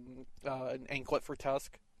 an anklet for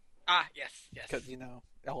Tusk, Ah, yes. because,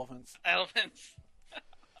 elephants. Elephants.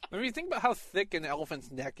 I mean, you think about how thick an elephant's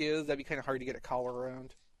neck is, that'd be kind of hard to get a collar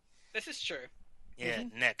around. This is true. Yeah,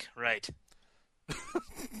 neck, right.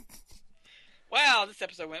 Wow, this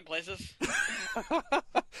episode went places.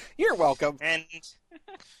 You're welcome.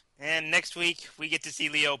 And next week, we get to see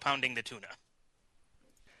Leo pounding the tuna.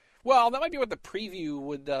 Well, that might be what the preview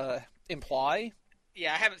would imply.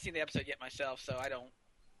 Yeah, I haven't seen the episode yet myself, so I don't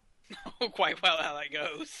know quite well how that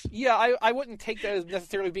goes. Yeah, I wouldn't take that as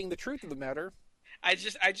necessarily being the truth of the matter. I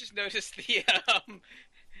just noticed the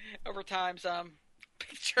overtime's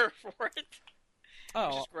picture for it, which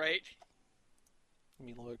Oh, is great. let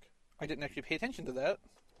me look. I didn't actually pay attention to that.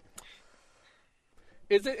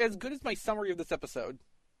 Is it as good as my summary of this episode?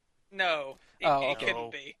 No, it, Oh, it okay.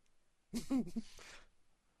 couldn't be.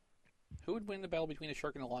 Who would win the battle between a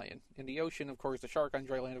shark and a lion? In the ocean, of course, the shark. On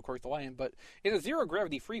dry land, of course, the lion. But in a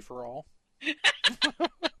zero-gravity free-for-all...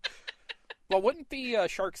 Well, wouldn't the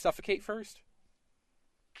shark suffocate first?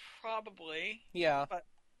 Probably, Yeah. but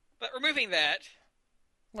removing that,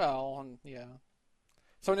 Well, yeah.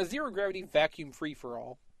 So in a zero-gravity vacuum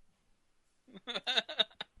free-for-all...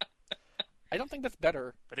 I don't think that's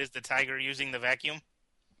better. But is the tiger using the vacuum?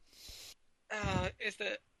 is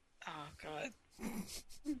the oh god.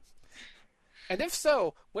 And if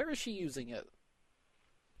so, where is she using it?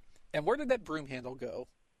 And where did that broom handle go?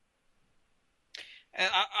 And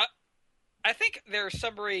I think their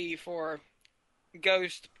summary for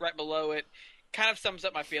Ghost right below it kind of sums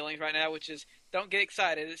up my feelings right now, which is don't get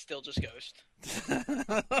excited, it's still just Ghost.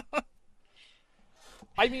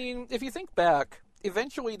 I mean, if you think back,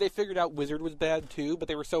 eventually they figured out Wizard was bad too, but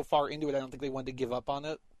they were so far into it I don't think they wanted to give up on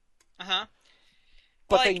it. Uh-huh.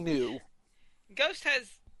 But they knew. Ghost has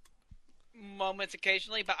moments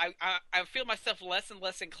occasionally, but I feel myself less and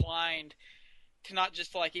less inclined to not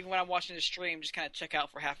just even when I'm watching the stream, just kind of check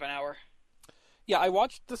out for half an hour. Yeah, I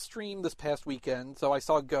watched the stream this past weekend, so I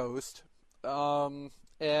saw Ghost,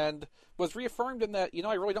 and was reaffirmed in that,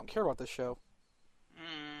 I really don't care about this show.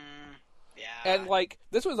 Yeah. And,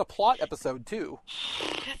 this was a plot episode, too.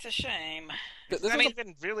 That's a shame. This I was mean,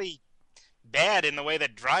 been really bad in the way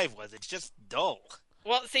that Drive was. It's just dull.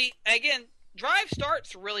 Well, see, again, Drive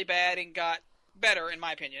starts really bad and got better, in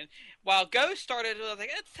my opinion. While Ghost started, I was like,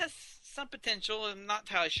 it has some potential, and I'm not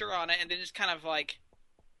entirely sure on it, and then just kind of like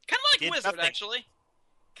Did Wizard, nothing. actually.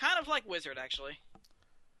 Kind of like Wizard, actually.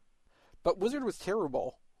 But Wizard was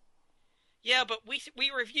terrible. Yeah, but we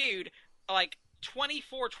reviewed,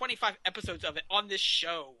 24, 25 episodes of it on this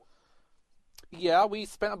show. Yeah, we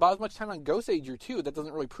spent about as much time on Ghost Ager, too. That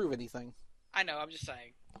doesn't really prove anything. I know, I'm just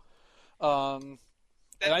saying. And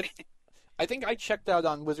I think I checked out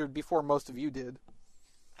on Wizard before most of you did.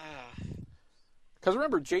 Because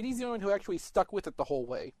remember, JD's the only one who actually stuck with it the whole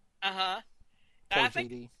way. Uh-huh. Poor I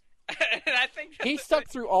think, JD. and I think He stuck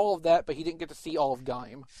through all of that, but he didn't get to see all of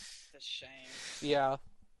Gaim. That's a shame. Yeah.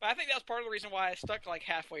 But I think that was part of the reason why I stuck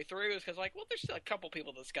halfway through, is because there's still a couple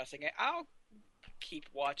people discussing it. I'll keep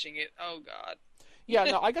watching it. Oh god. Yeah,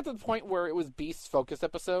 no, I got to the point where it was Beast's focus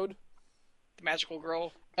episode, The Magical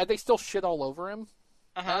Girl. and they still shit all over him.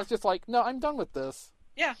 And I was just like, no, I'm done with this.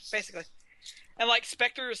 Yeah, basically. And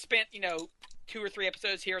Spectre has spent, 2 or 3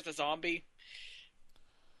 episodes here as a zombie.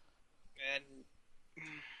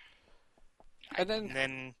 And then, And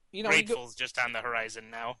then you know, when you go- Grateful's just on the horizon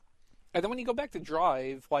now. and then when you go back to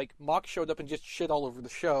Drive, Mock showed up and just shit all over the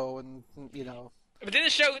show, and, But then the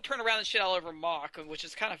show turned around and shit all over Mock, which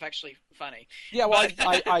is kind of actually funny. Yeah, well,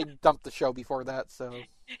 I dumped the show before that, so...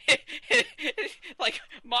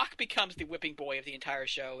 Mock becomes the whipping boy of the entire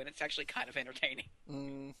show, and it's actually kind of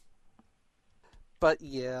entertaining. But,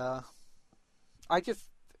 yeah. I just...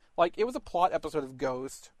 it was a plot episode of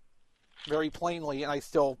Ghost, very plainly, and I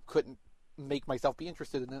still couldn't make myself be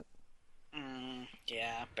interested in it.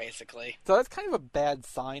 Yeah, basically. So that's kind of a bad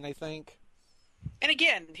sign, I think. And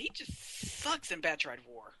again, he just sucks in Batroid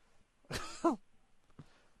War.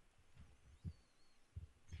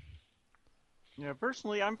 Yeah,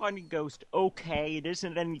 personally, I'm finding Ghost okay. It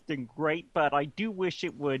isn't anything great, but I do wish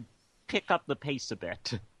it would pick up the pace a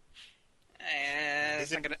bit.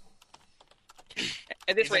 It's not gonna.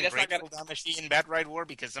 At this rate, that's not gonna. Damashi in Batroid War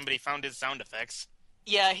because somebody found his sound effects.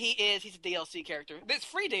 Yeah, he is. He's a DLC character. It's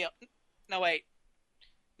free deal. No wait.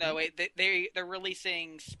 They're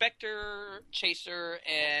releasing Spectre, Chaser,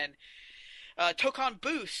 and Tokon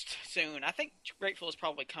Boost soon. I think Grateful is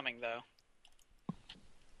probably coming though.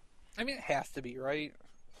 I mean, it has to be, right?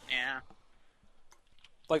 Yeah.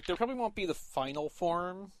 Like, there probably won't be the final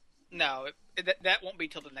form. No, that won't be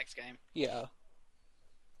till the next game. Yeah.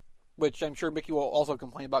 Which I'm sure Mickey will also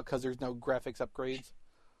complain about because there's no graphics upgrades.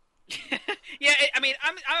 Yeah, I mean,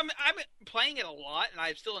 I'm playing it a lot, and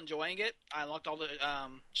I'm still enjoying it. I unlocked all the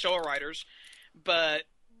Showa Riders, but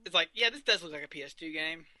it's like, yeah, this does look like a PS2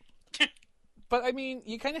 game. But, I mean,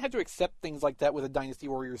 you kind of have to accept things like that with a Dynasty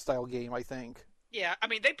Warriors-style game, I think. Yeah, I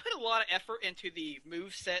mean, they put a lot of effort into the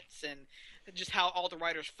move sets and just how all the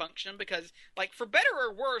riders function because, like, for better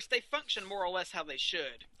or worse, they function more or less how they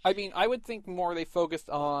should. I mean, I would think more they focused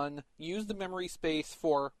on use the memory space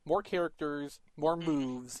for more characters, more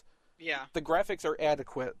moves. Yeah. The graphics are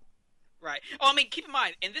adequate. Right. Oh, I mean, keep in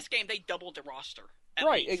mind, in this game, they doubled the roster.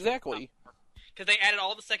 Right, exactly. Because they added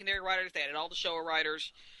all the secondary riders, they added all the Showa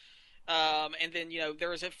riders, and then, there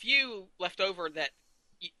was a few left over that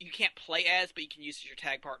you can't play as, but you can use as your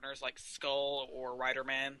tag partners, like Skull or Rider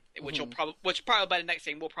Man, which probably by the next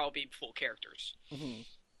game will probably be full characters. Mm-hmm.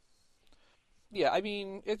 Yeah, I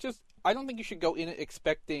mean, it's just, I don't think you should go in it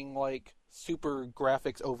expecting, like, super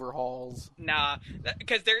graphics overhauls. Nah,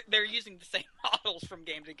 because they're using the same models from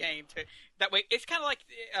game to game. That way, it's kind of like...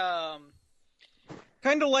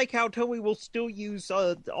 Kind of like how Toei will still use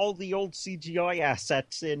all the old CGI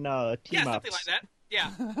assets in team-ups. Yeah, something like that.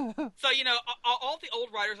 Yeah. So, all the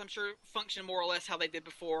old riders, I'm sure, function more or less how they did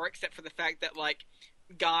before, except for the fact that, like,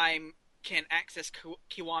 Gaim can access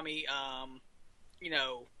Kiwami,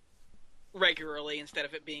 regularly instead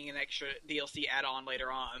of it being an extra DLC add-on later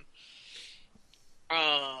on.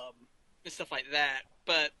 And stuff like that.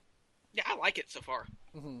 But, yeah, I like it so far.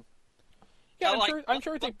 Mm-hmm. Yeah, I'm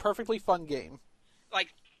sure it's a perfectly fun game.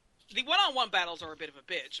 Like, the one-on-one battles are a bit of a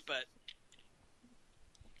bitch, but...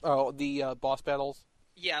 Oh, the boss battles?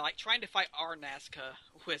 Yeah, like trying to fight Arnazca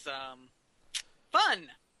was, fun!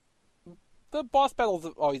 The boss battles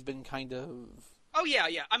have always been kind of... Oh, yeah.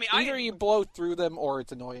 I mean, either you blow through them or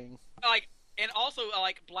it's annoying. Like, and also,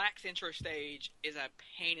 Black's intro stage is a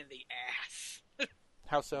pain in the ass.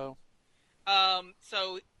 How so?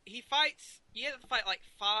 So, you have to fight,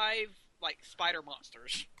 5, spider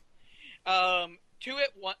monsters. At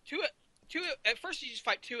first you just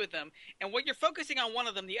fight 2 of them, and when you're focusing on one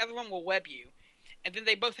of them, the other one will web you. And then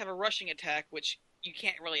they both have a rushing attack, which you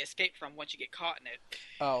can't really escape from once you get caught in it.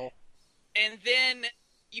 Oh. And then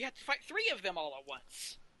you have to fight 3 of them all at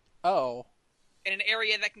once. Oh. In an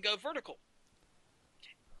area that can go vertical.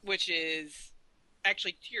 Which is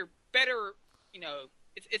actually to your better,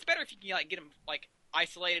 it's better if you can get them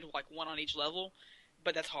isolated, one on each level,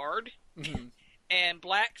 but that's hard. Mm-hmm. And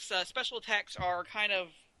Black's special attacks are kind of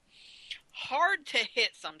hard to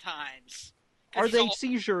hit sometimes. Are they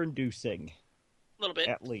seizure-inducing? A little bit.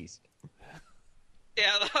 At least.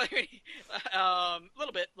 Yeah, a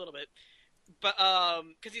little bit. But,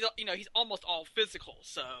 because he's almost all physical,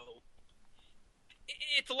 so...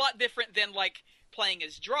 It's a lot different than, playing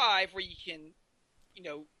as Drive, where you can,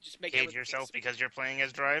 just make... Cage yourself because you're playing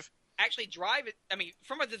as Drive? Actually, Drive,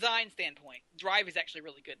 from a design standpoint, Drive is actually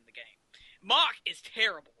really good in the game. Mach is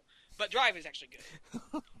terrible, but Drive is actually good.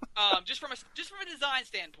 Just from a design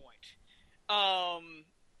standpoint,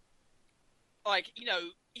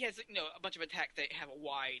 he has a bunch of attacks that have a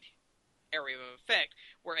wide area of effect,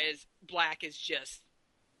 whereas Black is just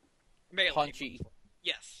melee. Punchy.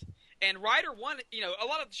 Yes, and Rider 1, a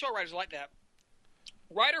lot of the show riders are like that.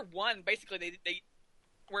 Rider 1, basically, they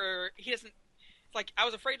where he doesn't. It's like I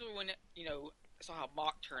was afraid when I saw how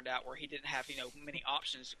Mach turned out, where he didn't have many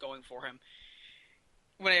options going for him.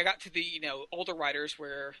 When I got to the older riders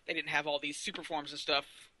where they didn't have all these super forms and stuff,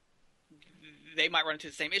 they might run into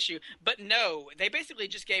the same issue. But no, they basically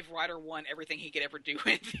just gave Rider 1 everything he could ever do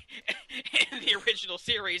in the original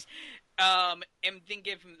series, and then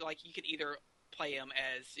give him you could either play him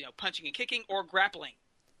as punching and kicking or grappling.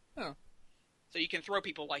 Oh. So you can throw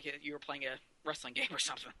people like you were playing a wrestling game or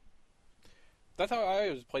something. That's how I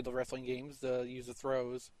always played the wrestling games, use the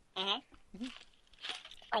throws. Uh-huh. Mm-hmm.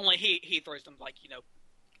 Only he throws them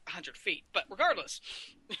 100 feet. But regardless,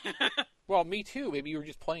 Well, me too. Maybe you were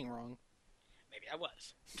just playing wrong. maybe I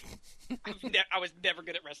was. I was never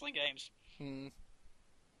good at wrestling games. And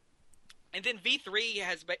then V3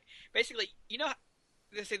 has basically,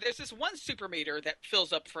 they say there's this one super meter that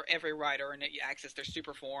fills up for every rider, and you access their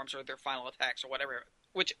super forms or their final attacks or whatever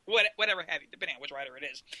have you, depending on which rider it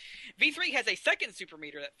is. V3 has a second super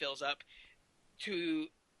meter that fills up to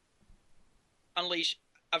unleash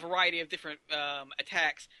a variety of different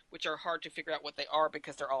attacks, which are hard to figure out what they are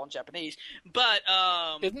because they're all in Japanese. But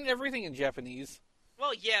isn't everything in Japanese?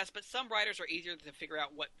 Well, yes, but some riders are easier to figure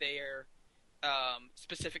out what their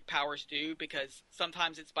specific powers do, because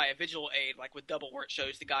sometimes it's by a visual aid, like with Double, where it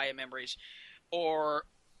shows the Gaia memories, or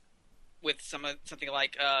with something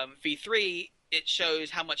like V3, it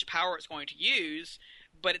shows how much power it's going to use,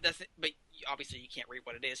 but it doesn't. But obviously, you can't read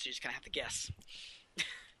what it is, so you just kind of have to guess.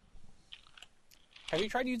 Have you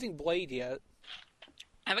tried using Blade yet?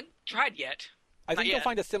 I haven't tried yet. I think you'll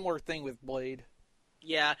find a similar thing with Blade.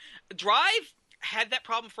 Yeah, Drive had that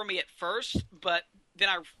problem for me at first, but then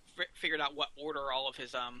I figured out what order all of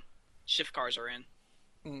his shift cars are in.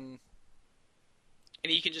 And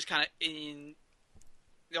you can just kind of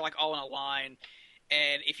they're like all in a line,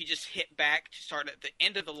 and if you just hit back to start at the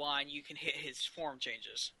end of the line, you can hit his form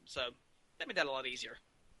changes. So that made that a lot easier.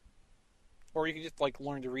 Or you can just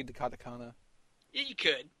learn to read the katakana. Yeah, you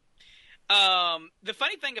could. The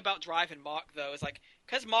funny thing about Drive and Mach, though, is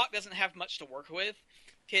because Mach doesn't have much to work with,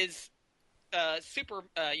 his super,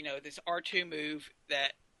 this R2 move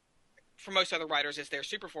that for most other riders is their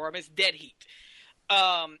super form is Dead Heat.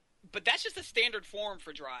 But that's just a standard form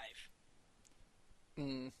for Drive.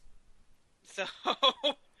 So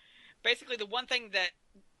basically, the one thing that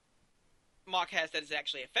Mach has that is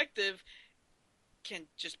actually effective can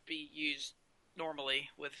just be used normally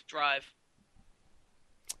with Drive.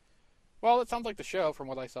 Well, it sounds like the show from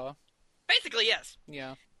what I saw. Basically, yes.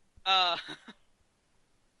 Yeah. But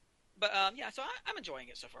so I'm enjoying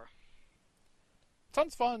it so far.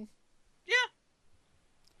 Sounds fun. Yeah.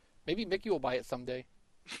 Maybe Mickey will buy it someday.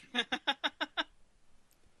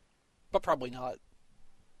 But probably not.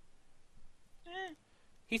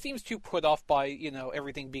 He seems too put off by,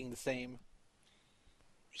 everything being the same.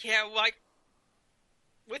 Yeah,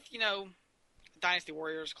 with, Dynasty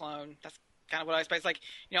Warriors clone, that's kind of what I expect. It's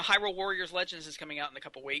Hyrule Warriors Legends is coming out in a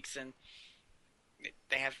couple weeks, and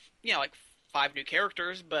they have, 5 new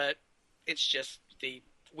characters, but it's just the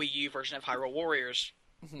Wii U version of Hyrule Warriors,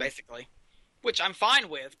 basically. Which I'm fine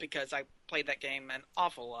with, because I played that game an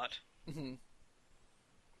awful lot.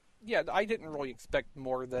 Yeah, I didn't really expect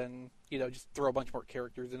more than, just throw a bunch more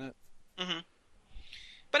characters in it.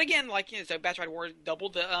 But again, so Batch Ride War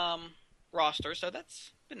doubled the roster, so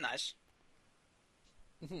that's been nice.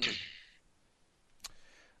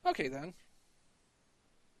 Okay, then.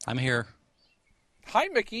 I'm here. Hi,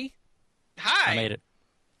 Mickey. Hi. I made it.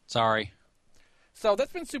 Sorry. So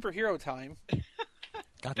that's been superhero time.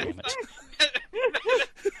 God damn it.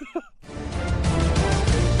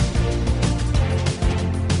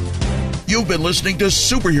 You've been listening to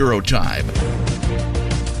Superhero Time.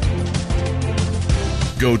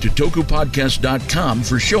 Go to tokupodcast.com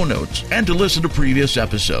for show notes and to listen to previous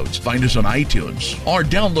episodes. Find us on iTunes or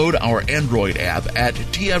download our Android app at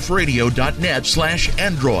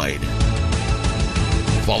tfradio.net/Android.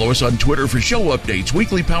 Follow us on Twitter for show updates,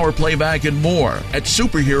 weekly power playback, and more at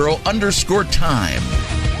superhero_time.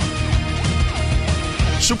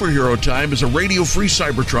 Superhero Time is a Radio-Free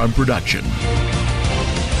Cybertron production.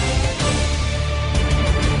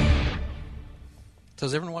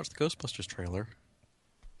 Does everyone watch the Ghostbusters trailer?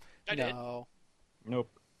 I did. No. Nope.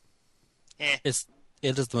 It is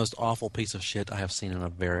the most awful piece of shit I have seen in a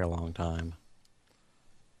very long time.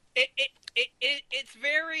 It's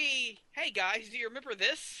very. Hey guys, do you remember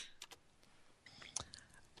this?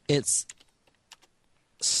 It's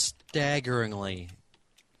staggeringly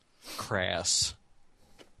crass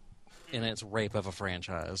in its rape of a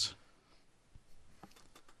franchise.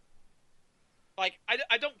 I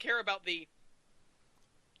don't care about the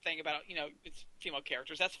thing about it's female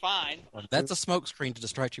characters. That's fine. That's a smokescreen to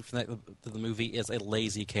distract you from that. The movie is a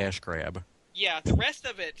lazy cash grab. Yeah, the rest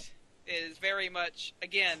of it is very much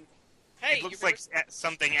again. Hey, it looks like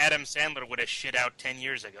something Adam Sandler would have shit out 10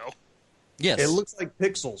 years ago. Yes, It looks like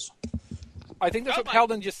Pixels. I think that's what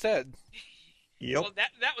Paladin just said. Yep. Well,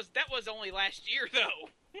 that was only last year though.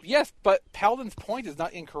 Yes, but Paladin's point is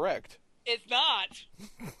not incorrect. It's not.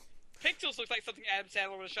 Pixels looks like something Adam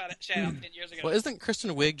Sandler would have shot out 10 years ago. Well, isn't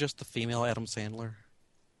Kristen Wiig just the female Adam Sandler?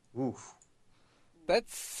 Oof.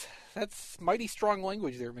 That's That's mighty strong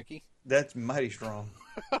language there, Mickey. That's mighty strong.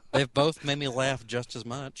 They've both made me laugh just as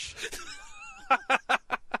much.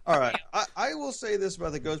 All right, I will say this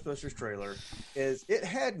about the Ghostbusters trailer: is it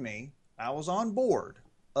had me. I was on board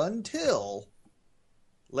until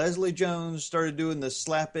Leslie Jones started doing the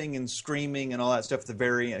slapping and screaming and all that stuff at the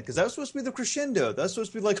very end, because that was supposed to be the crescendo. That's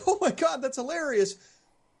supposed to be like, oh my god, that's hilarious,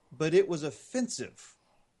 but it was offensive.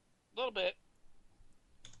 A little bit.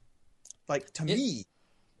 Like to me,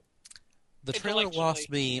 the trailer lost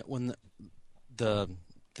me when the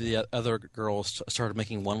other girls started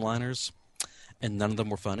making one-liners, and none of them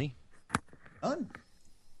were funny. None.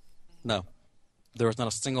 No. There was not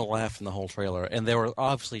a single laugh in the whole trailer, and they were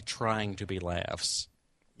obviously trying to be laughs.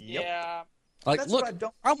 Yep. Yeah. Like, That's look, what I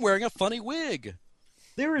don't... I'm wearing a funny wig.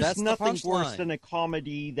 There is That's the nothing worse punchline. than a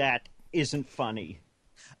comedy that isn't funny.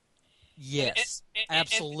 Yes,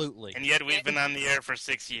 absolutely. And yet we've been on the air for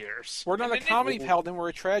 6 years. We're not a comedy paladin, we're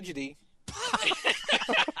a tragedy. And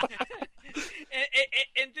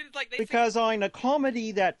then it's like Because on a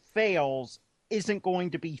comedy that fails isn't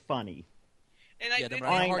going to be funny. And Yeah, no matter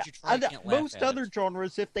how hard you try, you can't laugh Most at other it.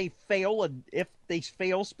 genres, if they fail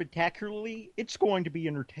spectacularly, it's going to be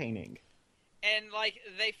entertaining. And like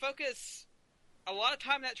they focus a lot of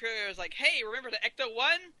time in that trailer is like, hey, remember the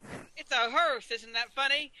Ecto-1? It's a hearse, isn't that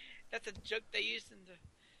funny? That's a joke they used in the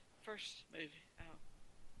first movie. Oh.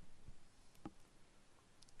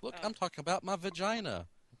 Look, I'm talking about my vagina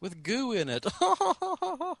with goo in it.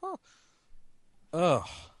 Ugh.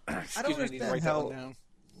 I don't understand how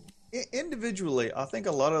individually, I think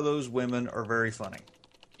a lot of those women are very funny.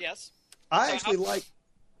 Yes. I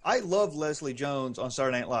love Leslie Jones on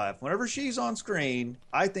Saturday Night Live. Whenever she's on screen,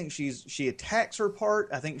 I think she attacks her part.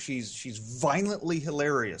 I think she's violently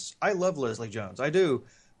hilarious. I love Leslie Jones. I do.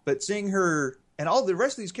 But seeing her and all the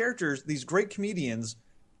rest of these characters, these great comedians,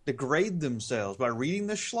 degrade themselves by reading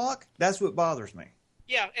this schlock, that's what bothers me.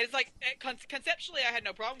 Yeah, and it's like conceptually, I had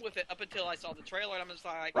no problem with it up until I saw the trailer, and I'm just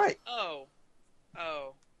like, right. Oh.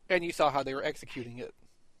 And you saw how they were executing it.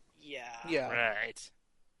 Yeah. Yeah. Right.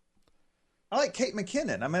 I like Kate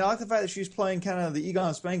McKinnon. I mean, I like the fact that she's playing kind of the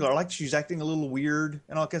Egon Spengler. I like that she's acting a little weird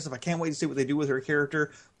and all that kind of stuff. I can't wait to see what they do with her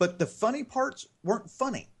character. But the funny parts weren't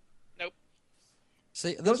funny. Nope.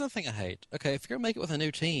 See, there's another thing I hate. Okay, if you're going to make it with a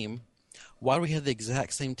new team, why do we have the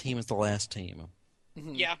exact same team as the last team?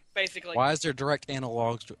 Mm-hmm. Yeah, basically. Why is there direct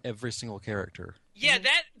analogs to every single character? Yeah,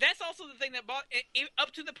 that's also the thing that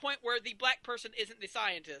up to the point where the black person isn't the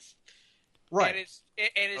scientist. Right.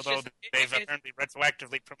 Although they've apparently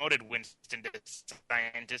retroactively promoted Winston to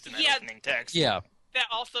scientist in that opening text. Yeah. That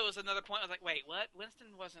also is another point. I was like, wait, what? Winston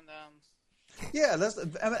wasn't. Yeah, that's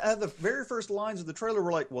the very first lines of the trailer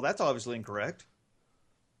were like, well, that's obviously incorrect.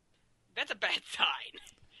 That's a bad sign.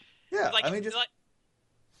 Yeah, like, I mean, it's like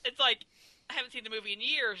I haven't seen the movie in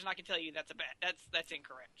years, and I can tell you that's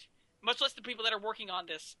incorrect. Much less the people that are working on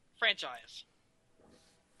this franchise.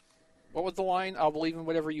 What was the line? I'll believe in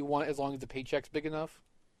whatever you want as long as the paycheck's big enough.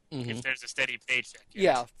 Mm-hmm. If there's a steady paycheck. Yes.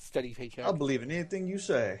 Yeah, steady paycheck. I'll believe in anything you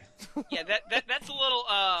say. Yeah, that's a little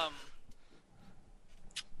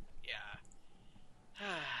yeah.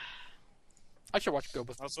 I should watch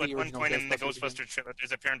Ghostbusters. Also, at one point in the Ghostbusters trailer,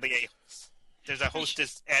 there's apparently a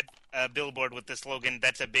hostess at a billboard with the slogan,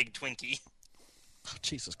 "That's a big Twinkie." Oh,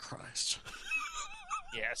 Jesus Christ.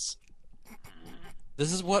 Yes.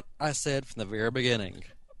 This is what I said from the very beginning.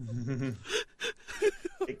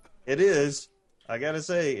 It is. I gotta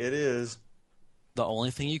say, it is. The only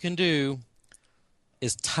thing you can do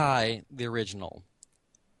is tie the original.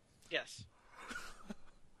 Yes.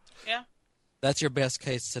 Yeah. That's your best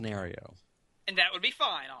case scenario. And that would be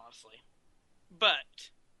fine, honestly. But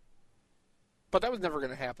that was never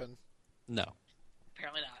going to happen. No.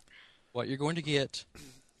 Apparently not. What you're going to get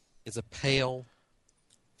is a pale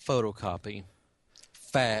photocopy,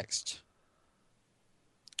 faxed,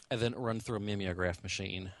 and then run through a mimeograph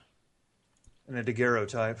machine. And a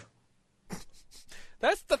daguerreotype.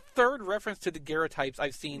 That's the third reference to daguerreotypes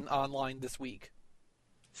I've seen online this week.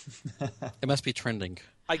 It must be trending.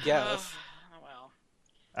 I guess. Well.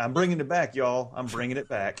 I'm bringing it back, y'all. I'm bringing it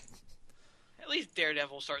back. At least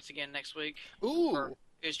Daredevil starts again next week. Ooh. Or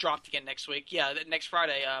is dropped again next week. Yeah, next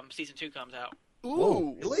Friday, season 2 comes out. Ooh.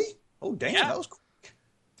 Whoa, really? Oh, damn, Yeah. that was quick.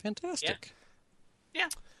 Fantastic. Yeah.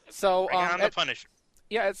 So, on the Punisher.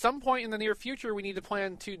 Yeah, at some point in the near future, we need to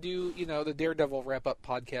plan to do, the Daredevil wrap-up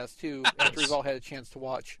podcast, too, after we've all had a chance to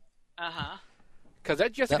watch. Uh-huh. Because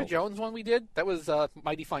that Jessica Jones one we did, that was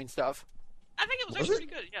mighty fine stuff. I think it was actually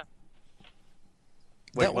pretty good, yeah.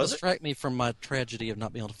 Wait, that will was it? distract me from my tragedy of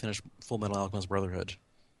not being able to finish Full Metal Alchemist Brotherhood.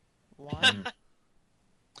 Why?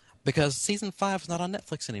 Because Season 5 is not on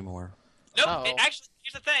Netflix anymore. Nope. Oh. Actually,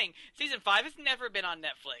 here's the thing. Season 5 has never been on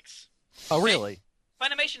Netflix. Oh, really?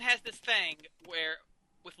 Funimation has this thing where,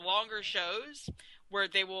 with longer shows, where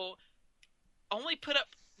they will only put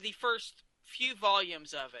up the first few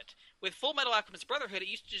volumes of it. With Full Metal Alchemist Brotherhood, it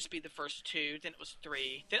used to just be the first 2, then it was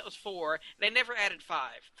 3, then it was 4. They never added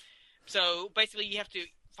 5. So basically, you have to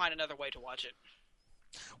find another way to watch it.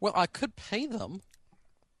 Well, I could pay them.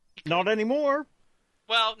 Not anymore.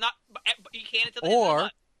 Well, not you can until the end of the Or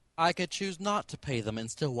month. I could choose not to pay them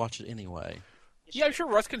and still watch it anyway. Yeah, I'm sure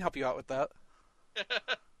Russ can help you out with that.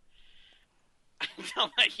 I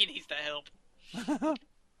don't like he needs the help.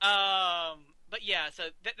 But yeah, so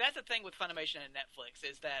that's the thing with Funimation and Netflix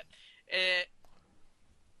is that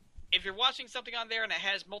if you're watching something on there and it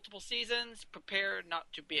has multiple seasons, prepare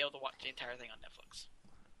not to be able to watch the entire thing on Netflix.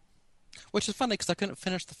 Which is funny because I couldn't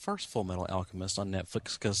finish the first Full Metal Alchemist on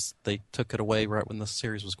Netflix because they took it away right when the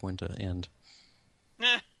series was going to end.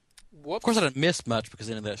 Whoops. Of course, I didn't miss much because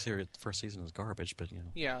the end of that series, the first season was garbage. But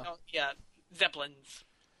Yeah. Oh, yeah, Zeppelins.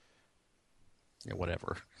 yeah,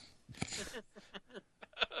 whatever.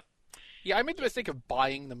 Yeah, I made the mistake of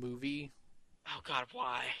buying the movie. Oh God,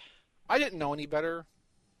 why? I didn't know any better.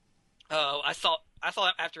 Oh, I saw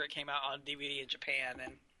it after it came out on DVD in Japan,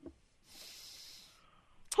 and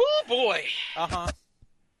oh boy,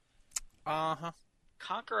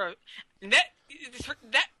 Conqueror.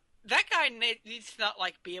 That guy needs to not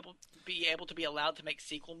like be able to be allowed to make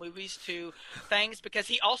sequel movies to things because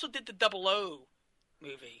he also did the 00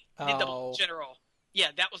 movie. He did Oh. General.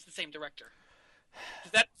 Yeah, that was the same director.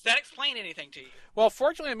 Does that explain anything to you? Well,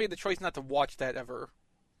 fortunately, I made the choice not to watch that ever.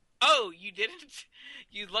 Oh, you didn't?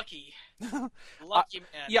 You lucky. Lucky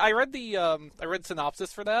man. Yeah, I read the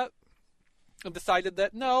synopsis for that and decided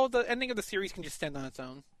that no, the ending of the series can just stand on its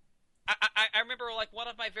own. I remember like one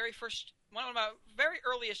of my very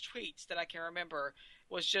earliest tweets that I can remember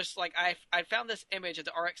was just like I found this image of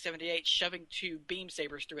the RX-78 shoving 2 beam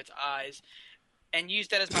sabers through its eyes and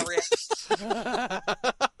used that as my reaction.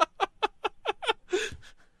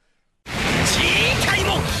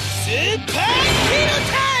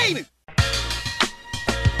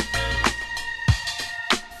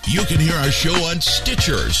 You can hear our show on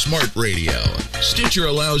Stitcher Smart Radio. Stitcher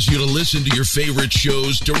allows you to listen to your favorite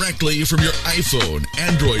shows directly from your iPhone,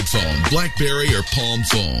 Android phone, BlackBerry, or Palm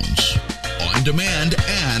phones. On demand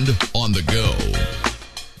and on the go.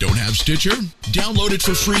 Don't have Stitcher? Download it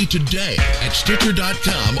for free today at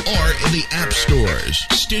Stitcher.com or in the app stores.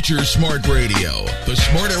 Stitcher Smart Radio, the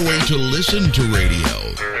smarter way to listen to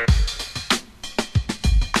radio.